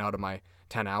I ran out of my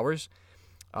 10 hours.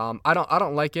 I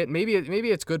don't like it. Maybe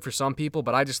it's good for some people,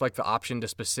 but I just like the option to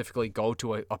specifically go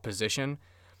to a position.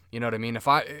 You know what I mean?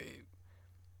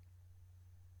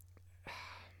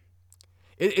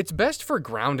 It's best for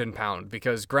ground and pound,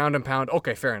 because ground and pound,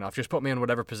 okay, fair enough. Just put me in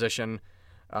whatever position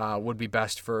would be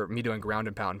best for me doing ground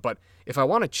and pound. But if I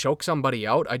want to choke somebody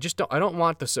out, I don't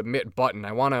want the submit button.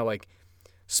 I want to like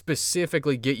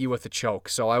specifically get you with the choke.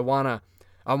 So I want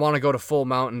to go to full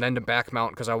mount and then to back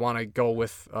mount because I want to go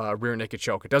with rear naked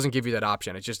choke. It doesn't give you that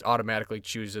option. It just automatically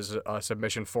chooses a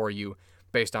submission for you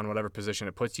based on whatever position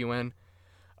it puts you in.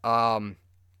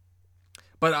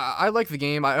 But I like the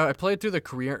game. I played through the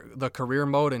career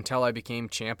mode until I became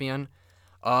champion.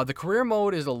 The career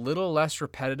mode is a little less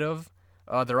repetitive.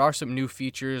 There are some new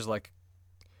features like,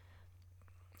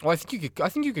 well, I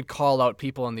think you could call out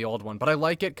people in the old one, but I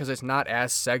like it because it's not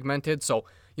as segmented. So,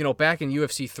 back in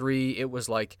UFC 3, it was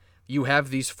like you have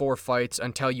these 4 fights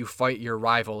until you fight your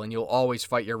rival, and you'll always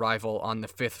fight your rival on the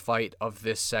 5th fight of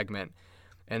this segment.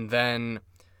 And then,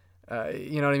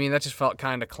 you know what I mean? That just felt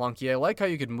kind of clunky. I like how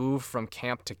you could move from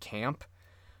camp to camp,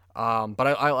 but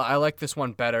I like this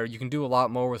one better. You can do a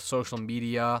lot more with social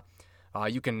media.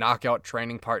 You can knock out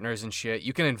training partners and shit.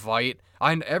 You can invite.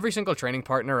 Every single training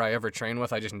partner I ever train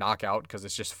with, I just knock out because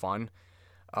it's just fun.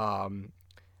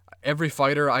 Every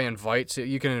fighter I invite, so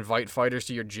you can invite fighters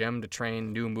to your gym to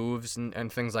train new moves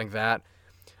and things like that.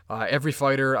 Every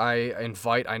fighter I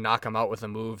invite, I knock them out with a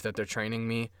move that they're training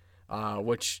me,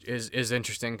 which is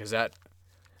interesting because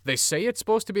they say it's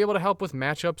supposed to be able to help with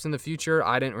matchups in the future.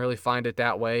 I didn't really find it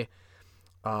that way.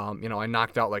 I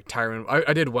knocked out like Tyron.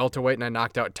 I did welterweight and I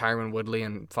knocked out Tyron Woodley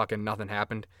and fucking nothing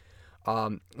happened.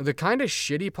 The kind of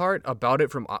shitty part about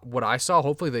it from what I saw,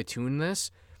 hopefully they tune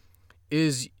this,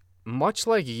 is much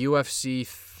like UFC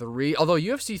 3, although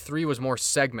UFC 3 was more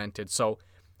segmented. So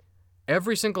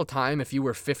every single time if you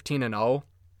were 15-0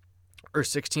 or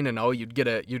 16-0,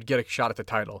 you'd get a shot at the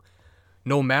title.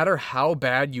 No matter how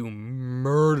bad you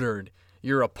murdered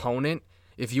your opponent,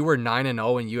 if you were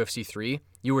 9-0 in UFC 3,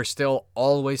 you were still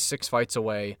always 6 fights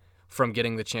away from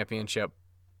getting the championship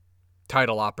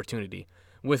title opportunity.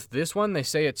 With this one, they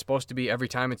say it's supposed to be every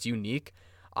time it's unique.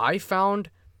 I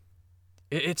found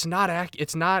it's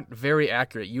not very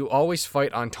accurate. You always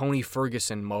fight on Tony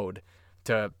Ferguson mode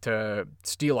to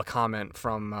steal a comment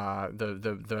from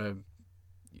the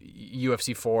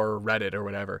UFC 4 Reddit or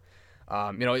whatever.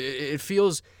 It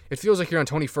feels like you're on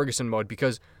Tony Ferguson mode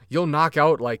because you'll knock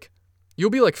out you'll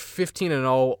be like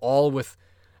 15-0 all with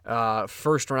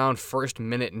first round, first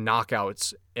minute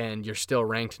knockouts, and you're still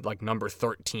ranked like number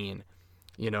 13.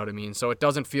 You know what I mean? So it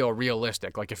doesn't feel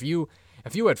realistic. Like if you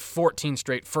had 14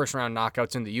 straight first round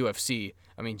knockouts in the UFC,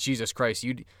 I mean, Jesus Christ,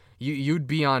 you'd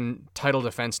be on title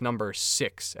defense number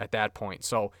 6 at that point.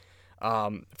 So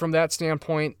from that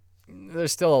standpoint,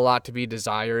 there's still a lot to be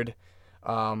desired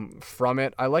from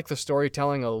it. I like the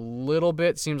storytelling a little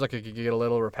bit. Seems like it could get a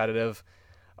little repetitive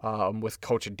with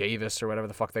Coach Davis or whatever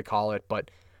the fuck they call it,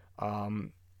 but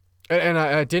and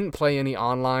I didn't play any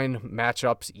online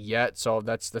matchups yet, so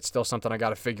that's still something I got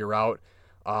to figure out.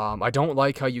 I don't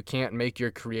like how you can't make your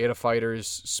creative fighters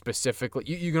specifically.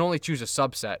 You can only choose a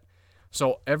subset.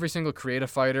 So every single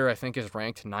creative fighter I think is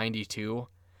ranked 92,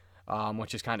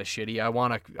 which is kind of shitty. I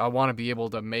want to be able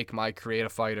to make my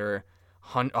creative fighter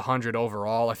 100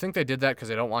 overall. I think they did that because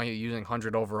they don't want you using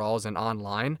 100 overalls in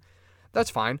online. That's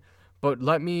fine, but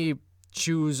let me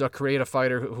choose a creative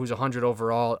fighter who's 100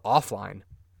 overall offline.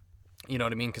 You know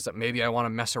what I mean? Because maybe I want to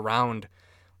mess around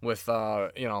with,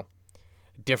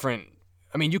 different.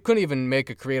 I mean, you couldn't even make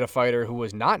a creative fighter who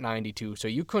was not 92, so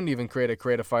you couldn't even create a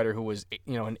creative fighter who was,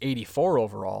 an 84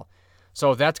 overall.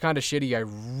 So that's kind of shitty. I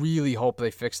really hope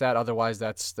they fix that. Otherwise,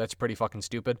 that's pretty fucking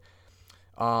stupid.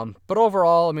 But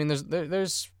overall, I mean,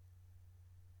 there's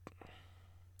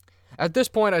at this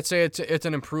point, I'd say it's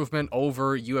an improvement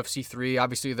over UFC 3.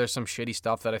 Obviously, there's some shitty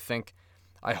stuff that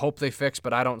I hope they fix,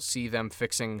 but I don't see them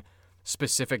fixing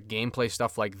specific gameplay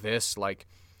stuff like this. Like,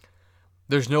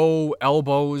 there's no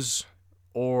elbows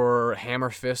or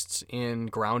hammer fists in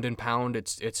ground and pound.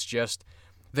 It's just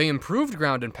they improved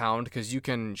ground and pound because you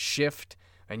can shift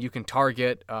and you can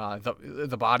target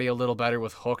the body a little better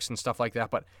with hooks and stuff like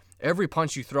that. But every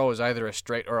punch you throw is either a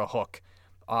straight or a hook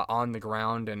on the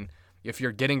ground. And if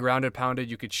you're getting ground and pounded,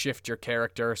 you could shift your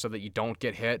character so that you don't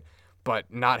get hit.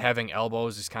 But not having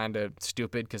elbows is kind of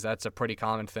stupid because that's a pretty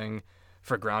common thing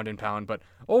for ground and pound. But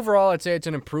overall, I'd say it's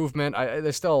an improvement.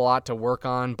 There's still a lot to work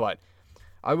on, but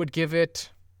I would give it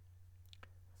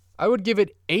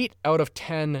 8 out of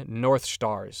 10 North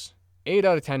Stars. 8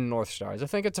 out of 10 North Stars. I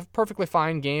think it's a perfectly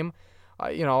fine game.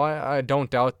 I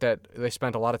don't doubt that they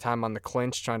spent a lot of time on the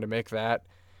clinch trying to make that,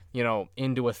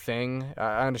 into a thing.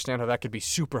 I understand how that could be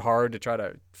super hard to try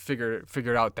to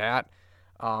figure out that.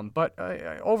 But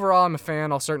overall, I'm a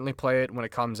fan. I'll certainly play it when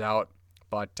it comes out.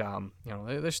 But,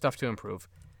 there's stuff to improve.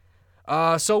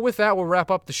 So with that, we'll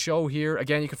wrap up the show here.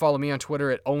 Again, you can follow me on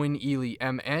Twitter at Owen Ely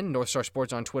MN, North Star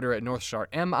Sports on Twitter at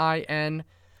northstarmin.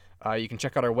 You can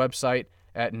check out our website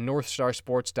at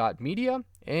northstarsports.media.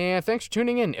 And thanks for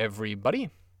tuning in, everybody.